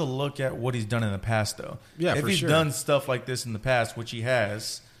you have to look at what he's done in the past, though. Yeah, if he's done stuff like this in the past, which he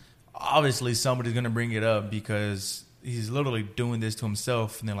has, obviously somebody's going to bring it up because he's literally doing this to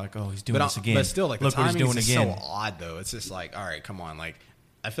himself, and they're like, "Oh, he's doing this again." But still, like, look the what he's doing is again. So odd, though. It's just like, all right, come on. Like,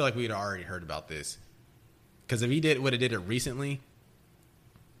 I feel like we'd already heard about this because if he would have did it recently,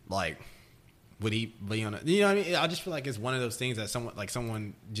 like, would he be on? You know what I mean? I just feel like it's one of those things that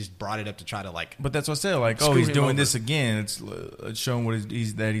someone just brought it up to try to like. But that's what I said. Like, oh, he's doing this again. It's showing what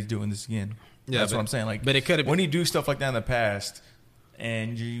he's doing this again. Yeah, that's what I'm saying. Like, but it could have when you do stuff like that in the past,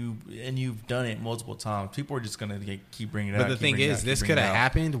 and you've done it multiple times, people are just gonna keep bringing it up. But the thing is, this could have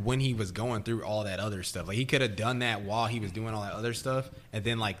happened when he was going through all that other stuff. Like, he could have done that while he was doing all that other stuff, and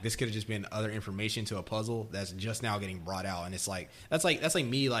then like this could have just been other information to a puzzle that's just now getting brought out. And it's like that's like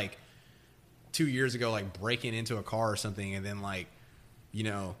me like 2 years ago, like breaking into a car or something, and then like, you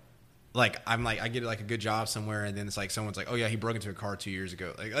know, like I'm like I get like a good job somewhere, and then it's like someone's like, oh yeah, he broke into a car 2 years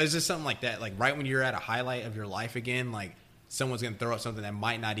ago. Like, it's just something like that. Like, right when you're at a highlight of your life again, like someone's gonna throw up something that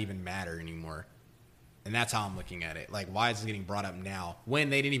might not even matter anymore. And that's how I'm looking at it. Like, why is it getting brought up now when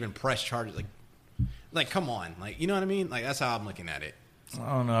they didn't even press charges? Like come on, like, you know what I mean? Like, that's how I'm looking at it. I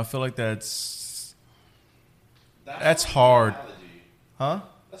don't know. I feel like that's hard, huh?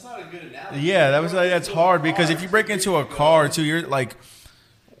 That's not a good analogy. Yeah, that's hard because if you break into a car 2 years, like,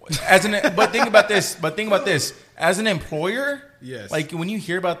 but think about this. As an employer, yes, like when you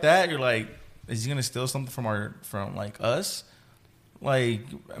hear about that, you're like, is he gonna steal something from like us? Like,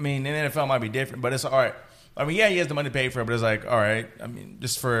 I mean, in the NFL might be different, but it's all right. I mean, yeah, he has the money to pay for it, but it's like, all right. I mean,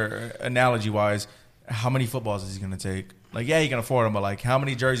 just for analogy wise, how many footballs is he gonna take? Like, yeah, he can afford them, but like, how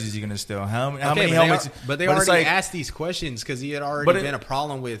many jerseys is he gonna steal? How many helmets? But they already asked these questions because he had already been a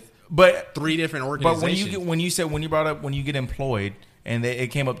problem with 3 different organizations. But when you get employed, and it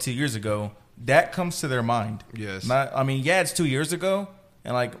came up 2 years ago, that comes to their mind. Yes. It's 2 years ago,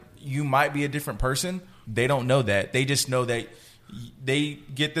 and like, you might be a different person. They don't know that. They just know that they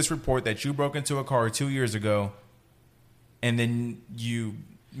get this report that you broke into a car 2 years ago, and then you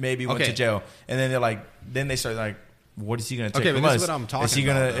maybe went to jail, and then they're like, then they start like, what is he going to take from us? This is what I'm talking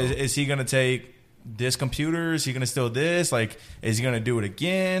about. Is he going to take this computer? Is he going to steal this? Like, is he going to do it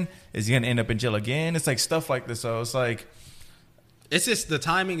again? Is he going to end up in jail again? It's like stuff like this. So it's like, it's just the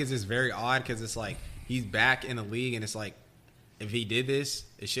timing is just very odd because it's like he's back in the league, and it's like if he did this,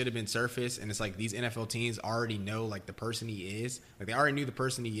 it should have been surfaced. And it's like these NFL teams already know like the person he is. Like, they already knew the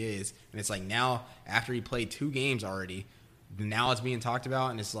person he is, and it's like now after he played 2 games already, now it's being talked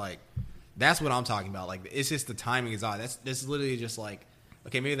about, and it's like. That's what I'm talking about. Like, it's just the timing is odd. This is literally just like,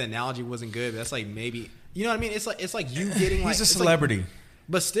 okay, maybe the analogy wasn't good, but that's like maybe, you know what I mean? It's like you getting like he's a celebrity, like,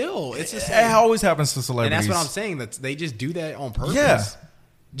 but still, it's just it always happens to celebrities, and that's what I'm saying. That they just do that on purpose,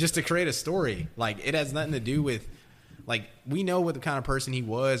 just to create a story. Like, it has nothing to do with like we know what the kind of person he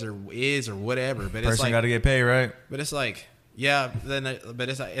was or is or whatever. But it's like got to get paid, right? But it's like, yeah, but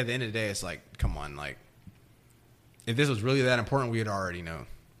it's like, at the end of the day, it's like, come on, like if this was really that important, we would already know.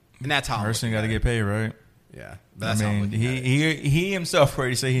 And that's how person got to get paid, right? Yeah, but that's how he himself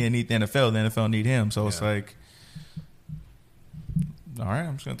already said he didn't need the NFL. The NFL need him, so it's like, all right,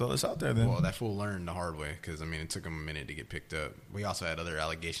 I'm just gonna throw this out there then. Well, that fool learned the hard way because it took him a minute to get picked up. We also had other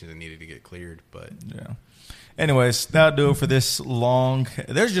allegations that needed to get cleared, but yeah. Anyways, that'll do it for this long.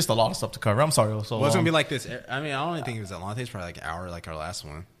 There's just a lot of stuff to cover. I'm sorry it was so long. It's gonna be like this. I mean, I don't even think it was that long. I think it's probably like an hour, like our last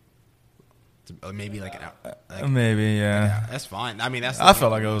one. Maybe like an hour. Maybe, yeah. That's fine. I mean, I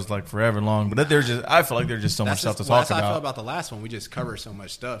felt like it was like forever long, but I feel like there's just so much stuff to talk about. That's how I felt about the last one. We just cover so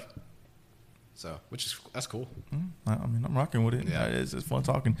much stuff. So, that's cool. I mean, I'm rocking with it. Yeah, it's fun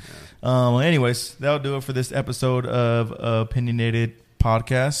talking. Yeah. Anyways, that'll do it for this episode of Opinionated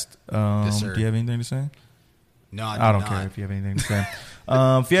Podcast. Yes, sir. Do you have anything to say? No, I don't care if you have anything to say.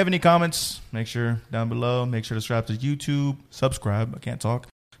 If you have any comments, make sure down below. Make sure to subscribe to YouTube. Subscribe. I can't talk.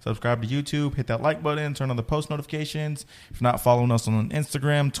 Subscribe to YouTube, hit that like button, turn on the post notifications. If you're not following us on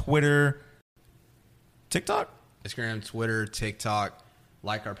Instagram, Twitter, TikTok. Instagram, Twitter, TikTok.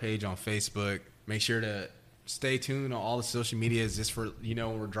 Like our page on Facebook. Make sure to stay tuned on all the social medias just for,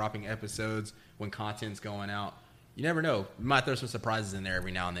 when we're dropping episodes, when content's going out. You never know. We might throw some surprises in there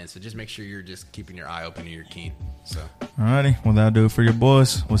every now and then. So just make sure you're just keeping your eye open and you're keen. So. Alrighty. Well, that'll do it for your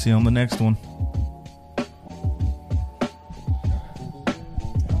boys. We'll see you on the next one.